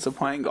existence of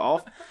playing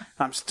golf,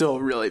 I'm still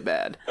really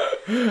bad.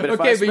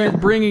 But you're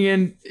bringing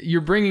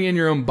in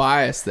your own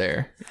bias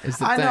there.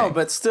 I know,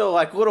 but still,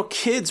 like, little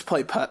kids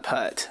play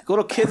putt-putt.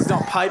 Little kids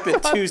don't pipe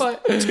at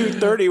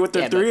 230 with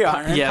their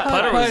 3-iron. Yeah,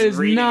 putter Putt is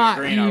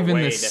not even the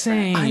different.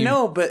 same. I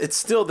know, but it's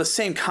still the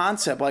same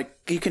concept. Like,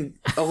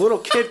 a little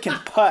kid can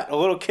putt. A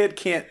little kid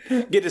can't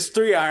get his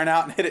 3-iron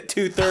out and hit it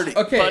 230.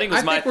 Okay, Putting was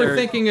I my think we're third.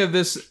 thinking of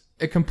this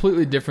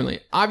completely differently.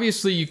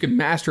 Obviously, you can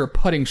master a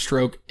putting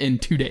stroke in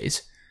 2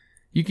 days.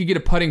 You could get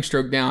a putting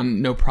stroke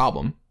down, no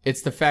problem.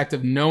 It's the fact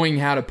of knowing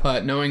how to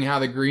putt, knowing how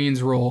the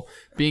greens roll,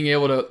 being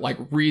able to like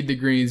read the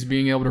greens,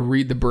 being able to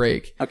read the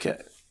break. Okay.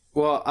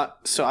 Well,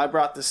 so I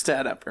brought the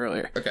stat up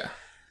earlier. Okay.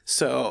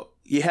 So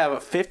you have a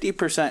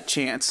 50%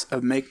 chance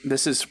of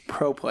this is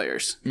pro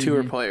players,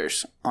 tour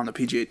players on the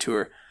PGA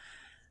Tour.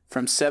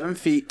 From 7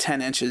 feet,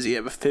 10 inches, you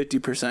have a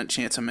 50%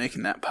 chance of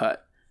making that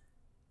putt.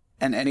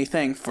 And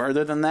anything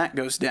further than that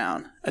goes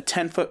down. A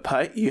 10-foot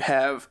putt, you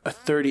have a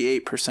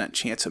 38%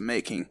 chance of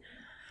making.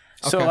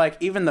 So, Okay. like,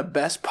 even the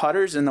best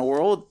putters in the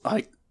world,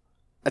 like,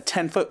 a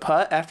 10-foot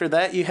putt, after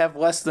that, you have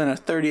less than a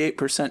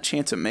 38%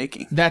 chance of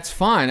making. That's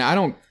fine.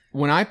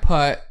 When I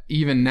putt,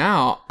 even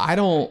now, a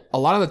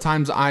lot of the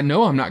times I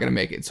know I'm not going to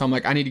make it. So I'm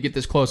like, I need to get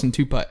this close in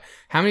 2-putt.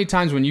 How many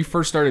times when you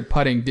first started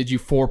putting did you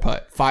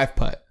 4-putt,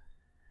 5-putt?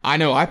 I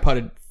know I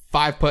putted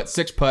 5-putt,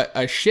 6-putt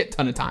a shit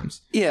ton of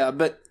times. Yeah,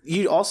 but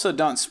you also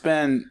don't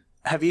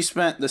have you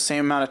spent the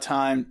same amount of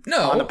time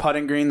on the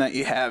putting green that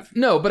you have?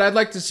 No, but I'd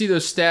like to see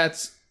those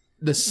stats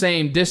the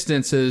same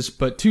distances,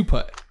 but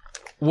 2-putt.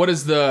 What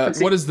is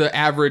the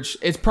average?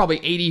 It's probably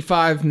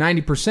 85,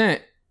 90%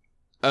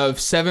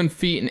 of 7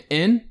 feet and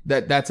in.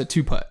 That's a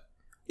 2-putt.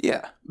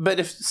 Yeah, but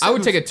if I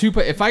would take a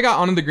 2-putt. If I got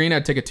onto the green,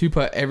 I'd take a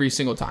 2-putt every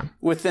single time.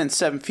 within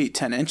 7 feet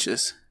 10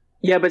 inches.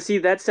 Yeah, but see,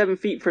 that 7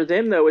 feet for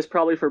them, though, is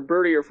probably for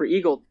birdie or for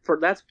eagle.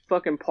 That's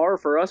fucking par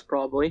for us,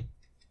 probably.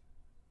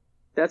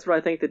 That's what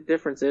I think the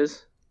difference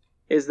is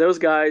those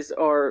guys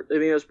are, I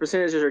mean, those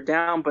percentages are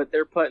down, but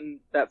they're putting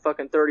that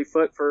fucking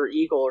 30-foot for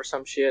eagle or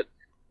some shit.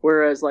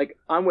 Whereas, like,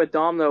 I'm with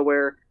Dom, though,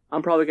 where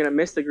I'm probably going to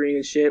miss the green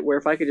and shit, where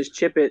if I could just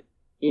chip it,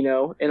 you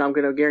know, and I'm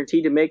going to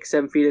guarantee to make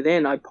 7 feet it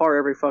in, I'd par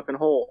every fucking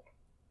hole.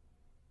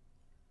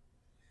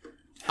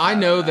 I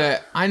know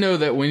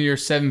that when you're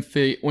 7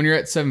 feet, when you're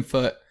at 7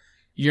 foot,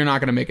 you're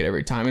not going to make it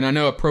every time. And I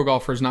know a pro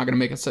golfer is not going to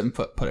make a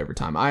 7-foot putt every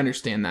time. I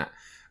understand that.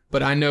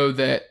 But I know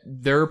that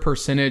their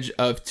percentage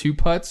of 2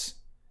 putts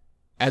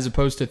as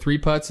opposed to 3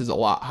 putts is a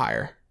lot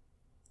higher.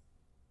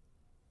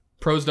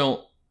 Pros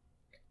don't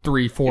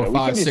 3, 4,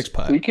 5, 6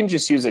 putt. We can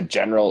just use a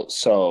general,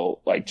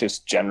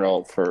 just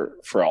general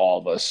for all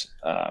of us.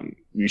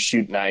 You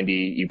shoot 90,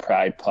 you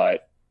probably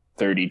putt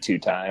 32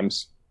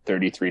 times,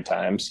 33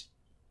 times.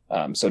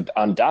 So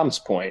on Dom's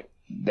point,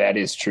 that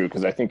is true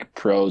because I think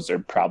pros are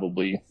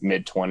probably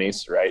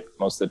mid-20s, right?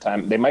 Most of the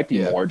time. They might be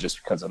more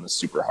just because on the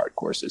super hard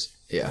courses.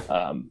 Yeah.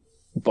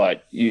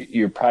 But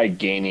you're probably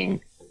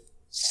gaining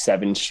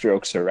 7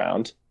 strokes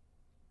around,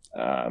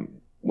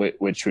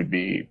 which would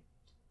be,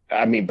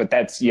 but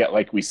that's,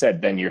 like we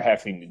said, then you're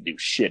having to do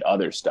shit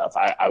other stuff.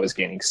 I was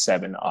gaining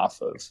 7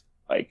 off of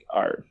like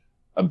our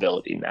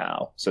ability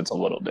now. So it's a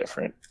little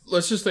different.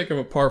 Let's just think of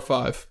a par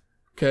 5,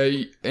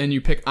 okay? And you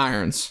pick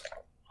irons.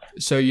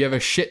 So you have a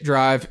shit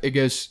drive. It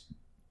goes,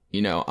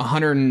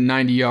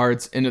 190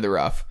 yards into the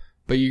rough,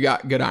 but you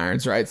got good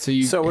irons, right?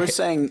 So we're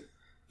saying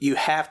you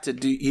have to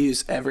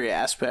use every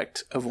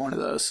aspect of one of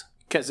those.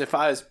 Because if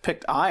I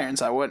picked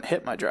irons, I wouldn't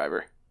hit my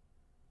driver.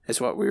 Is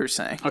what we were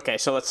saying. Okay,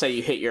 so let's say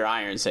you hit your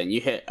irons and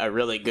you hit a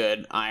really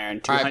good iron,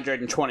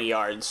 220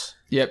 yards.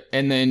 Yep,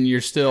 and then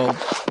you're still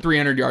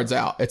 300 yards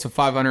out. It's a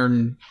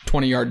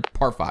 520-yard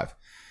par 5.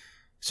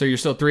 So you're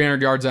still 300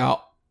 yards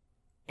out,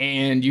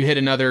 and you hit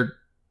another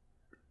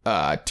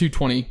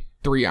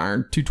 223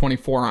 iron,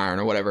 224 iron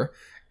or whatever,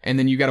 and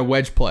then you got a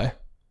wedge play.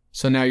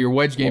 So now your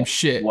wedge game's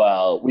shit.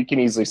 Well, we can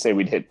easily say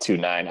we'd hit 2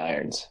 9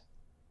 irons.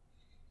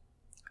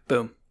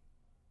 Boom.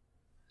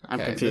 I'm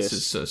Okay, confused. This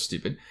is so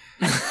stupid.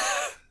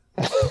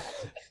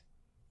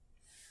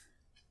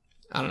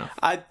 I don't know.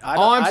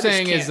 All I'm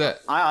saying is that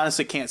I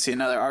honestly can't see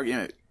another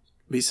argument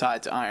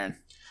besides iron.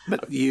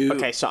 But you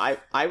Okay, so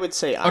I would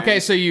say iron.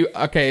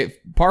 Okay,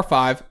 par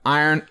 5,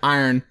 iron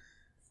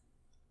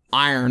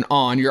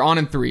on. You're on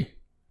in 3.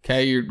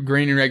 Okay, you're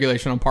green in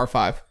regulation on par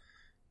 5,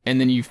 and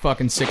then you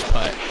fucking 6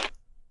 putt.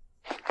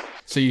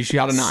 So you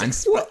shot a 9.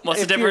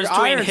 What's the difference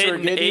between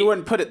hitting 8? You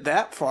wouldn't put it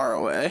that far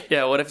away.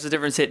 Yeah, what if it's the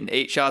difference hitting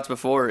 8 shots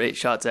before or 8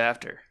 shots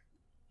after?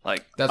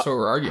 Like that's what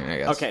we're arguing, I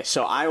guess. Okay,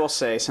 so I will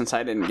say, since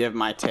I didn't give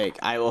my take,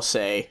 I will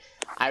say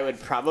I would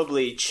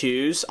probably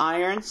choose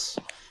irons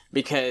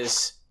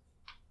because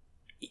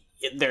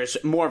there's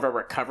more of a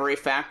recovery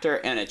factor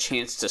and a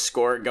chance to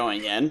score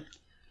going in.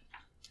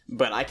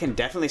 But I can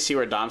definitely see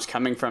where Dom's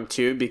coming from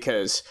too,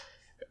 because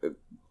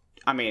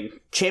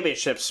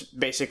championships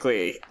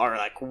basically are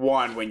like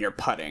won when you're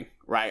putting,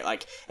 right?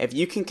 Like if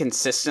you can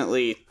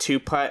consistently 2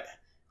 putt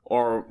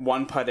or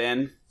 1 putt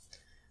in,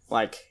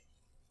 like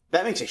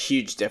that makes a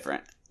huge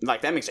difference.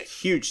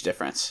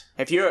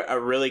 If you're a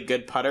really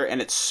good putter, and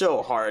it's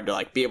so hard to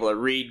like be able to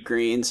read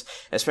greens,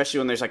 especially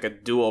when there's like a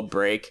dual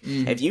break.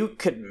 Mm-hmm. If you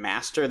could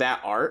master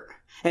that art,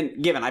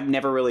 and given I've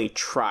never really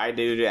tried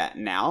to do that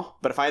now,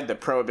 but if I had the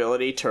pro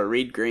ability to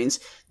read greens,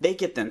 they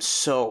get them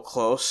so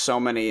close,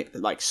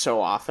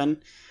 so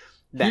often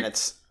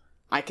that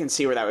I can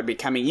see where that would be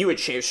coming. You would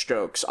shave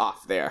strokes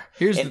off there.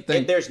 Here's the thing.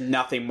 And there's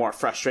nothing more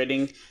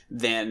frustrating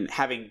than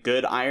having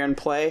good iron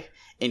play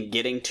and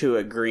getting to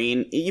a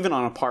green, even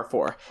on a par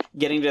 4,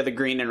 getting to the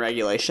green in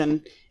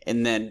regulation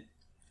and then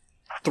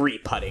 3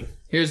 putting.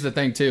 Here's the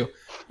thing too.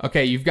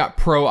 Okay, you've got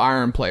pro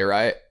iron play,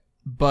 right?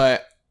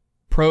 But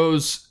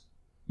pros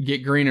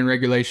get green in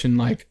regulation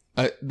like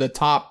the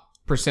top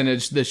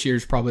percentage this year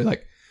is probably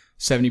like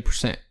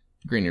 70%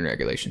 green in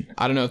regulation.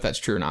 I don't know if that's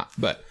true or not,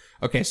 but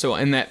okay, so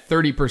in that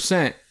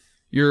 30%,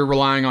 you're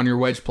relying on your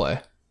wedge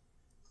play.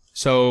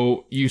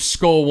 So you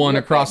skull one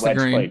across the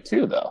green. Wedge play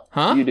too, though.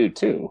 Huh? You do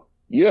too.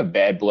 You have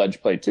bad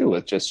wedge play too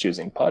with just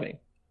choosing putting.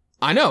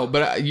 I know,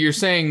 but you're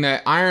saying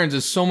that irons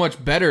is so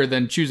much better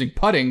than choosing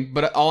putting,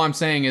 but all I'm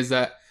saying is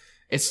that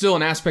it's still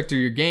an aspect of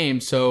your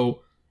game,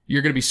 so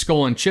you're going to be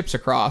sculling chips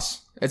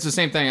across. It's the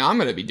same thing I'm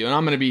going to be doing.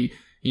 I'm going to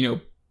be,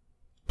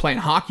 playing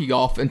hockey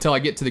golf until I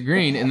get to the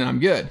green, and then I'm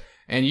good.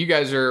 And you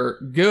guys are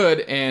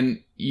good,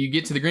 and you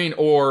get to the green,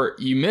 or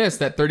you miss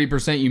that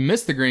 30%, you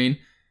miss the green,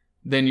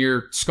 then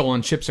you're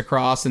sculling chips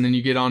across, and then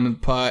you get on the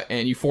putt,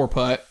 and you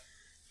 4-putt.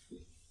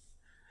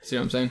 See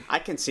what I'm saying? I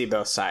can see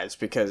both sides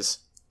because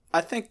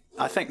I think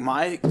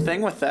my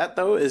thing with that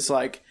though is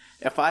like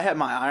if I had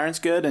my irons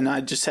good and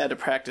I just had to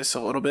practice a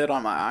little bit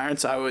on my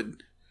irons, I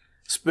would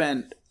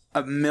spend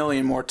a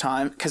million more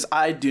time because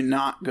I do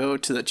not go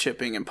to the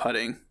chipping and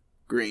putting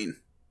green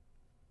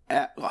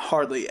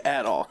hardly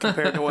at all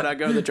compared to what I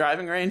go to the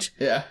driving range.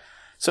 Yeah.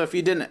 So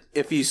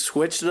if you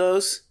switch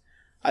those,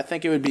 I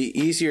think it would be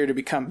easier to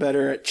become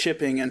better at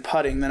chipping and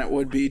putting than it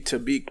would be to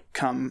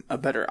become a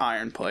better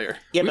iron player.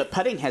 Yeah, but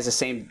putting has the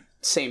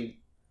same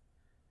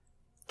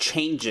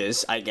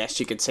changes, I guess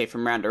you could say,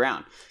 from round to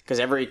round. Because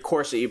every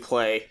course that you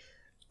play,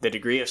 the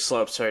degree of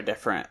slopes are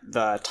different.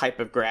 The type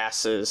of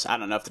grasses, I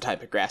don't know if the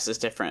type of grass is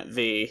different.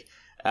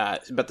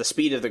 But the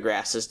speed of the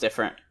grass is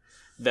different.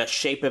 The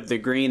shape of the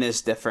green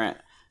is different.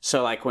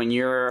 So like when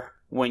you're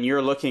when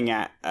you're looking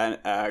at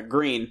a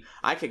green,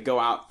 I could go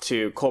out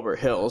to Colbert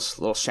Hills,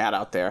 little shout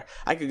out there.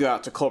 I could go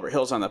out to Colbert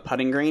Hills on the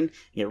putting green,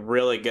 get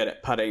really good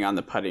at putting on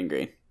the putting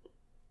green.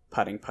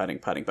 Putting.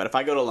 But if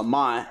I go to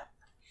Lamont,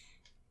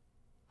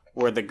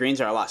 where the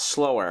greens are a lot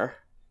slower,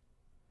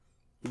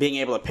 being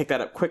able to pick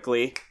that up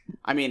quickly,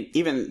 I mean,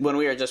 even when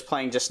we were just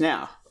playing just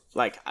now,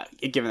 like,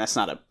 given that's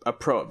not a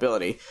pro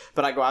ability,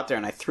 but I go out there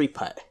and I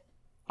 3-putt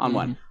on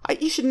one.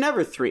 You should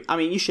never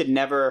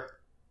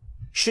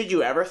should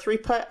you ever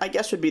 3-putt, I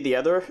guess would be the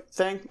other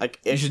thing. Like,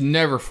 you should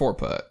never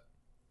 4-putt.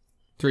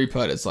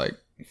 3-putt is like,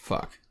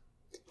 fuck.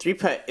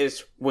 3-putt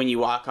is when you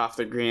walk off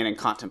the green and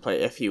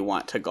contemplate if you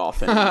want to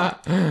golf in.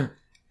 Yeah.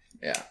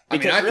 I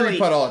mean, I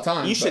 3-putt all the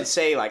time. You should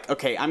say, like,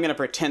 okay, I'm going to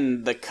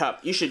pretend the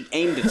cup. You should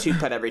aim to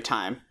 2-putt every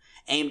time.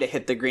 Aim to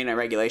hit the green at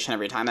regulation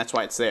every time. That's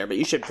why it's there. But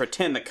you should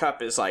pretend the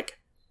cup is, like,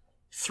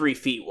 3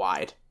 feet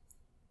wide.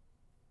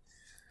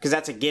 Because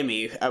that's a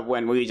gimme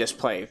when we just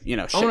play,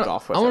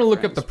 golf with I want to look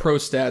friends. up the pro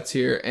stats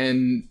here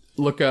and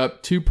look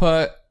up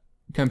 2-putt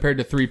compared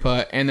to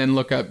 3-putt and then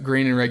look up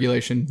green and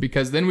regulation,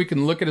 because then we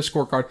can look at a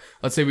scorecard.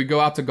 Let's say we go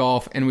out to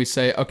golf and we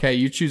say, okay,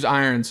 you choose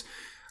irons.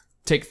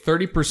 Take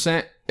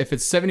 30%. If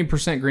it's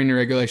 70% green and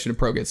regulation, a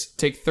pro gets.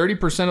 Take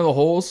 30% of the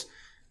holes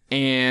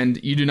and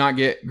you do not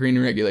get green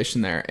and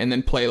regulation there, and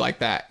then play like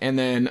that. And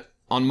then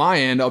on my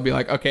end, I'll be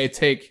like, okay,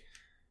 take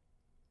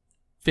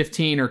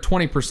 15 or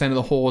 20% of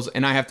the holes,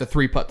 and I have to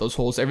 3-putt those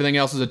holes. Everything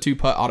else is a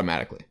 2-putt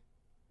automatically.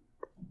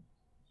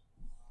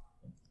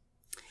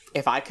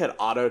 If I could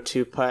auto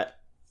 2-putt,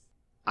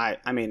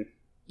 I mean,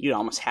 you'd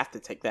almost have to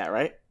take that,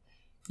 right?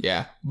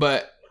 Yeah,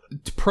 but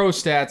pro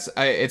stats,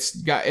 it's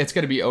got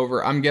to be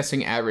over. I'm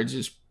guessing average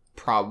is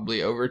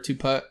probably over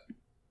 2-putt,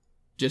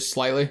 just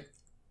slightly.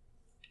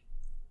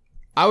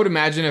 I would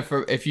imagine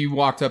if you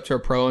walked up to a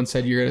pro and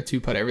said you're going to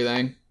 2-putt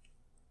everything,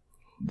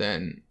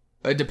 then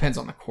it depends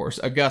on the course.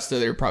 Augusta,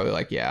 they're probably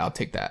like, yeah, I'll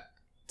take that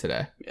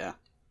today. Yeah.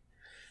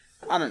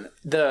 I don't know.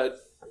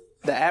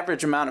 The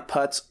average amount of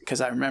putts,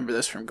 because I remember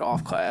this from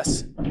golf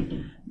class,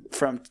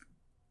 from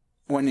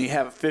when you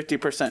have a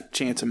 50%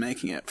 chance of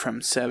making it from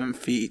 7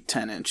 feet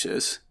 10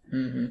 inches,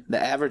 the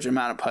average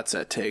amount of putts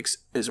that takes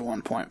is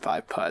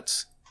 1.5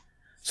 putts.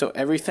 So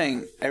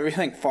everything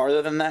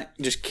farther than that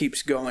just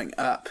keeps going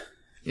up.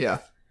 Yeah.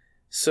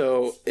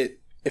 So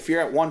if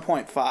you're at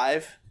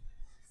 1.5,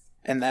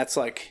 and that's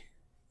like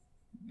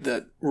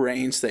the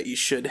range that you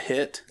should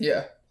hit,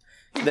 yeah,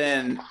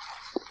 then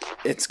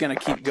it's going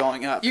to keep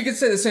going up. You could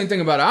say the same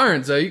thing about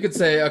irons, though. You could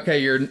say, okay,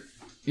 your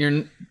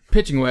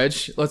pitching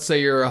wedge, let's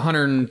say you're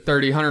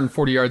 130,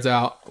 140 yards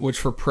out, which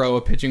for pro,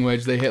 a pitching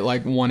wedge, they hit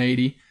like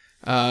 180.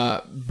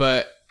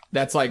 But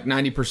that's like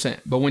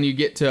 90%. But when you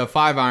get to a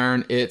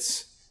 5-iron,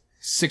 it's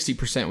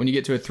 60%. When you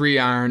get to a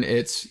 3-iron,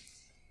 it's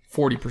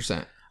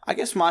 40%. I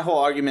guess my whole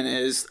argument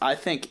is, I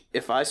think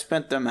if I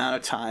spent the amount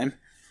of time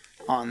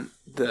on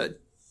the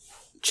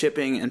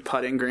chipping and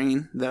putting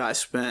green that I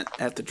spent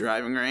at the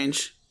driving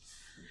range,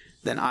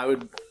 then it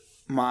would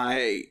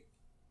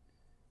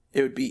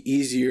be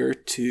easier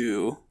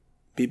to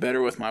be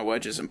better with my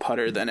wedges and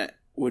putter than it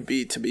would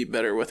be to be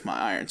better with my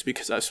irons,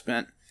 because I've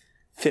spent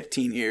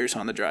 15 years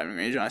on the driving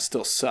range and I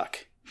still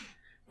suck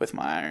with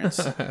my irons.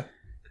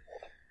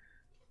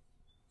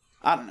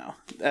 I don't know.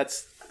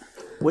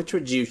 Which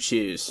would you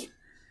choose?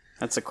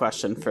 That's a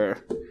question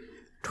for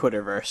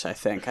Twitterverse, I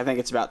think. I think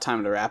it's about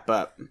time to wrap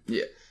up.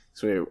 Yeah.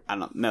 So I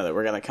don't know that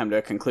we're going to come to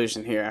a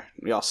conclusion here.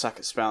 We all suck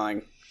at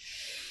spelling.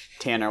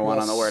 Tanner won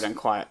on the word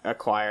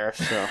acquire,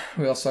 so...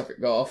 We all suck at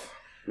golf.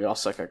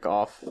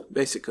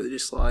 Basically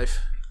just life.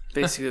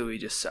 Basically, we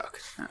just suck.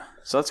 Yeah.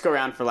 So let's go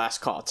around for last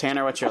call.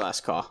 Tanner, what's your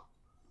last call?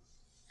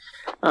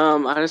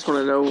 I just want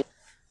to know,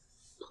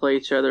 play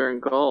each other in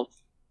golf.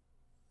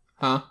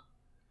 Huh?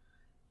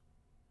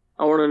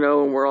 I want to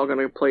know when we're all going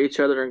to play each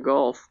other in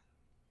golf.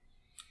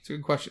 It's a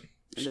good question.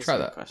 Just try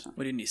that. Question.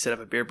 We didn't need to set up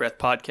a Beer Breath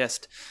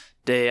podcast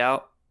day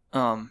out.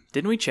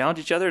 Didn't we challenge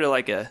each other to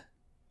like there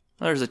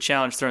was a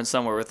challenge thrown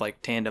somewhere with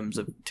like tandems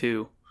of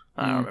 2.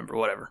 I don't remember.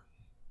 Whatever.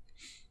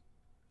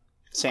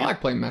 Sam? I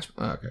like playing match.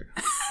 Oh, okay.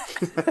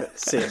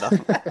 See you, though.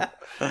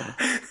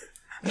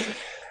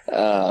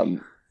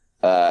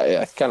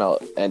 I kind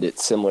of ended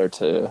similar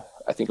to,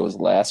 I think it was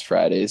last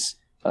Friday's,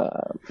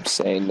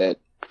 saying that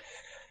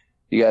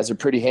you guys are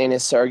pretty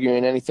heinous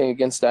arguing anything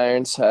against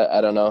irons.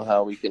 I don't know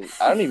how we can.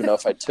 I don't even know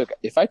if I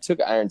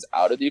took irons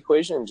out of the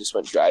equation and just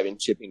went driving,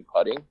 chipping,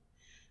 putting.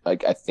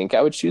 Like, I think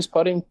I would choose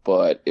putting,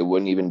 but it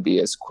wouldn't even be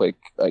as quick.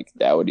 Like,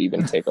 that would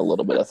even take a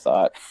little bit of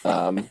thought.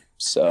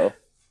 So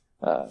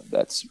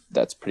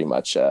that's pretty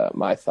much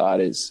my thought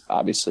is,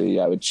 obviously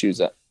I would choose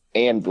that.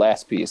 And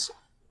last piece,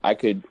 I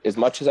could, as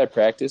much as I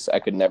practice, I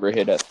could never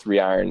hit a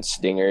 3-iron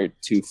stinger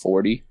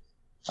 240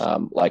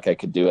 like I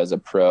could do as a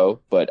pro,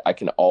 but I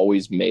can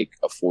always make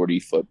a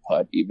 40-foot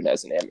putt even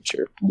as an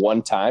amateur.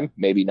 One time,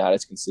 maybe not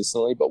as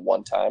consistently, but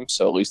one time.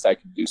 So at least I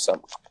could do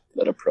something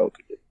that a pro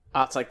could do.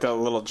 Oh, it's like the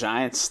Little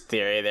Giants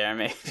theory there,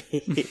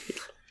 maybe.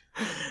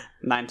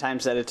 9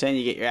 times out of 10,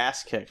 you get your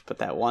ass kicked, but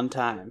that one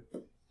time.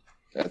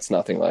 That's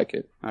nothing like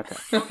it. Okay.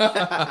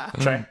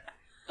 Trey?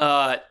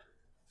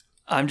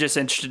 I'm just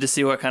interested to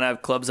see what kind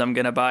of clubs I'm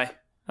going to buy.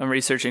 I'm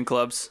researching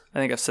clubs. I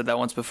think I've said that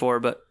once before,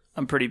 but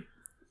I'm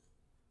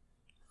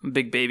a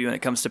big baby when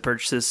it comes to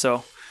purchases.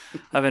 So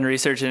I've been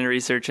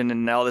researching,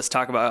 and all this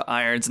talk about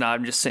irons. Now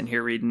I'm just sitting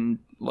here reading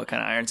what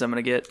kind of irons I'm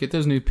going to get. Get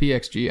those new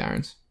PXG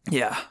irons.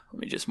 Yeah. Let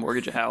me just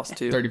mortgage a house,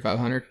 too.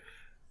 3,500.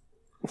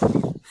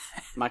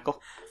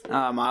 Michael?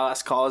 My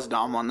last call is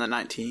Dom on the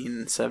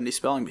 1970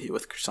 spelling bee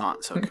with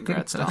croissant, so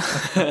congrats, Dom.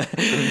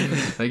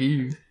 Thank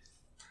you.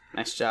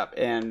 Nice job.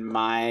 And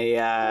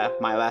my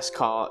last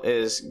call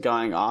is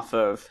going off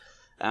of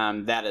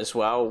that as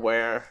well,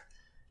 where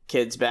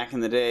kids back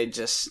in the day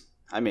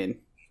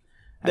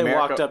They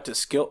walked up to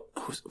skill.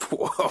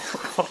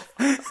 Whoa!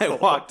 They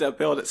walked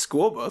uphill to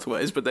school both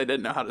ways, but they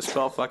didn't know how to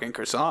spell fucking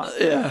croissant.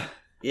 Yeah.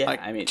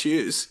 Yeah,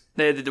 choose.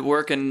 They had to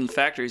work in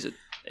factories at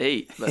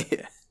 8. But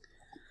Yeah.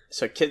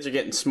 So kids are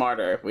getting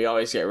smarter. We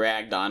always get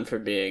ragged on for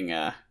being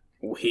I'm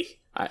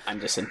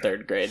just in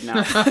 3rd grade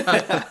now.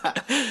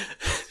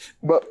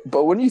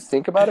 But when you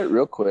think about it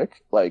real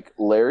quick, like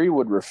Larry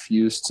would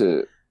refuse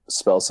to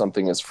spell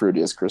something as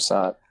fruity as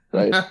croissant,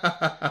 right?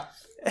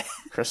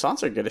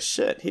 Croissants are good as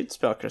shit. He'd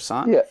spell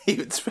croissant. Yeah. He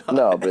would spell.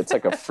 No, but it's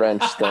like a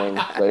French thing.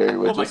 Larry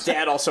would Well, my just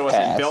dad also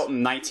wasn't pass. built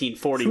in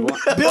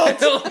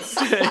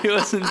 1941. he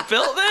wasn't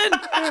built then?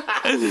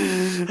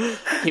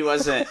 He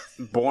wasn't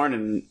born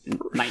in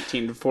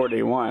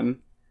 1941.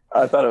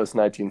 I thought it was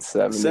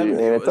 1970. 70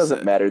 and it was doesn't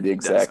it. matter the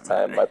exact Doesn't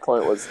time. matter. My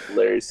point was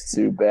Larry's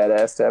too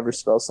badass to ever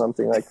spell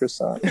something like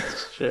croissant.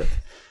 Shit.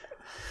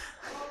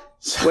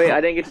 So, Wait, I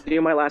didn't get to do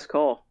my last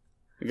call.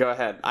 go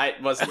ahead. I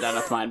wasn't done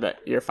with mine, but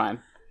you're fine.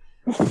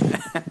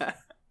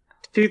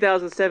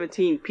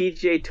 2017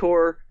 PGA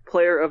Tour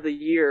Player of the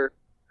Year,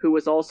 who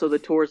was also the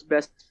tour's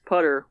best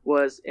putter,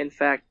 was in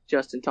fact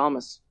Justin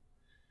Thomas.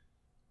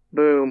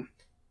 Boom.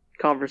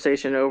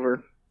 Conversation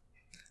over.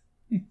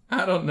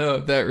 I don't know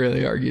if that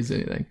really argues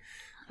anything.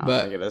 I don't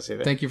think But it does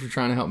either. thank you for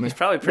trying to help me. He's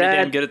probably pretty That-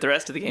 damn good at the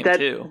rest of the game,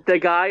 too. The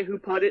guy who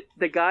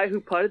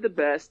putted the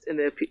best in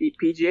the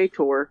PGA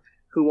Tour,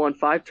 who won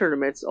 5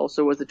 tournaments,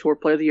 also was the Tour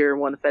Player of the Year and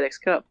won the FedEx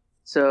Cup.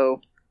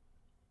 So,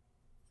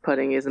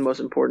 putting is the most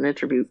important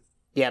attribute.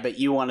 Yeah, but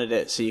you wanted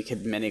it so you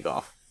could mini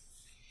golf.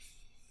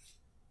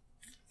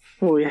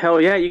 Well, hell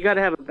yeah, you got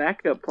to have a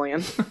backup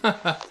plan.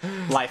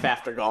 Life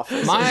after golf.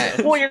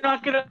 Well, you're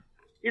not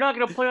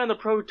gonna play on the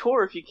Pro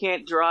Tour if you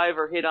can't drive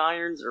or hit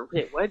irons or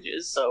hit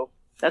wedges. So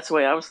that's the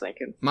way I was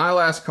thinking. My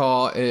last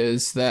call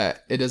is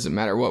that it doesn't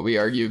matter what we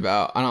argue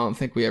about. I don't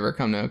think we ever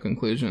come to a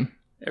conclusion.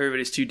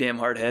 Everybody's too damn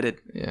hard-headed.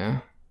 Yeah.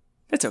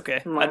 It's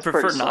okay. Mine's I'd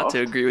prefer pretty not soft.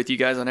 to agree with you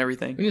guys on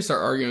everything. We need to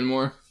start arguing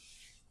more.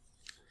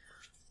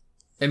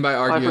 And by I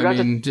argue, I forgot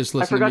to- mean just I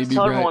listen to forgot me to be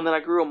tell right. everyone that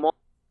I grew a mullet.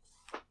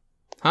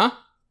 Huh?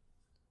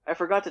 I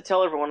forgot to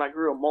tell everyone I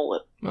grew a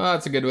mullet. Well,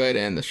 that's a good way to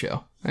end the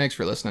show. Thanks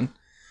for listening.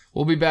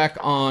 We'll be back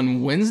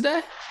on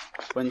Wednesday?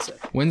 Wednesday.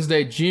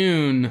 Wednesday,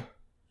 June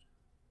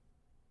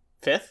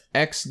 5th?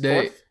 X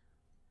day. 4th?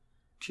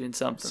 June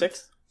something.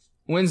 6th?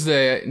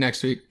 Wednesday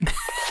next week.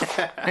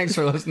 Thanks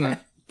for listening.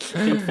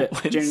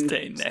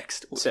 Wednesday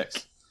next week.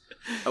 6th.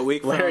 A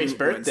week from Larry's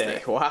birthday.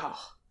 Wednesday. Wow.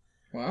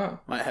 Wow.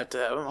 Might have to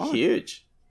have him on. Huge.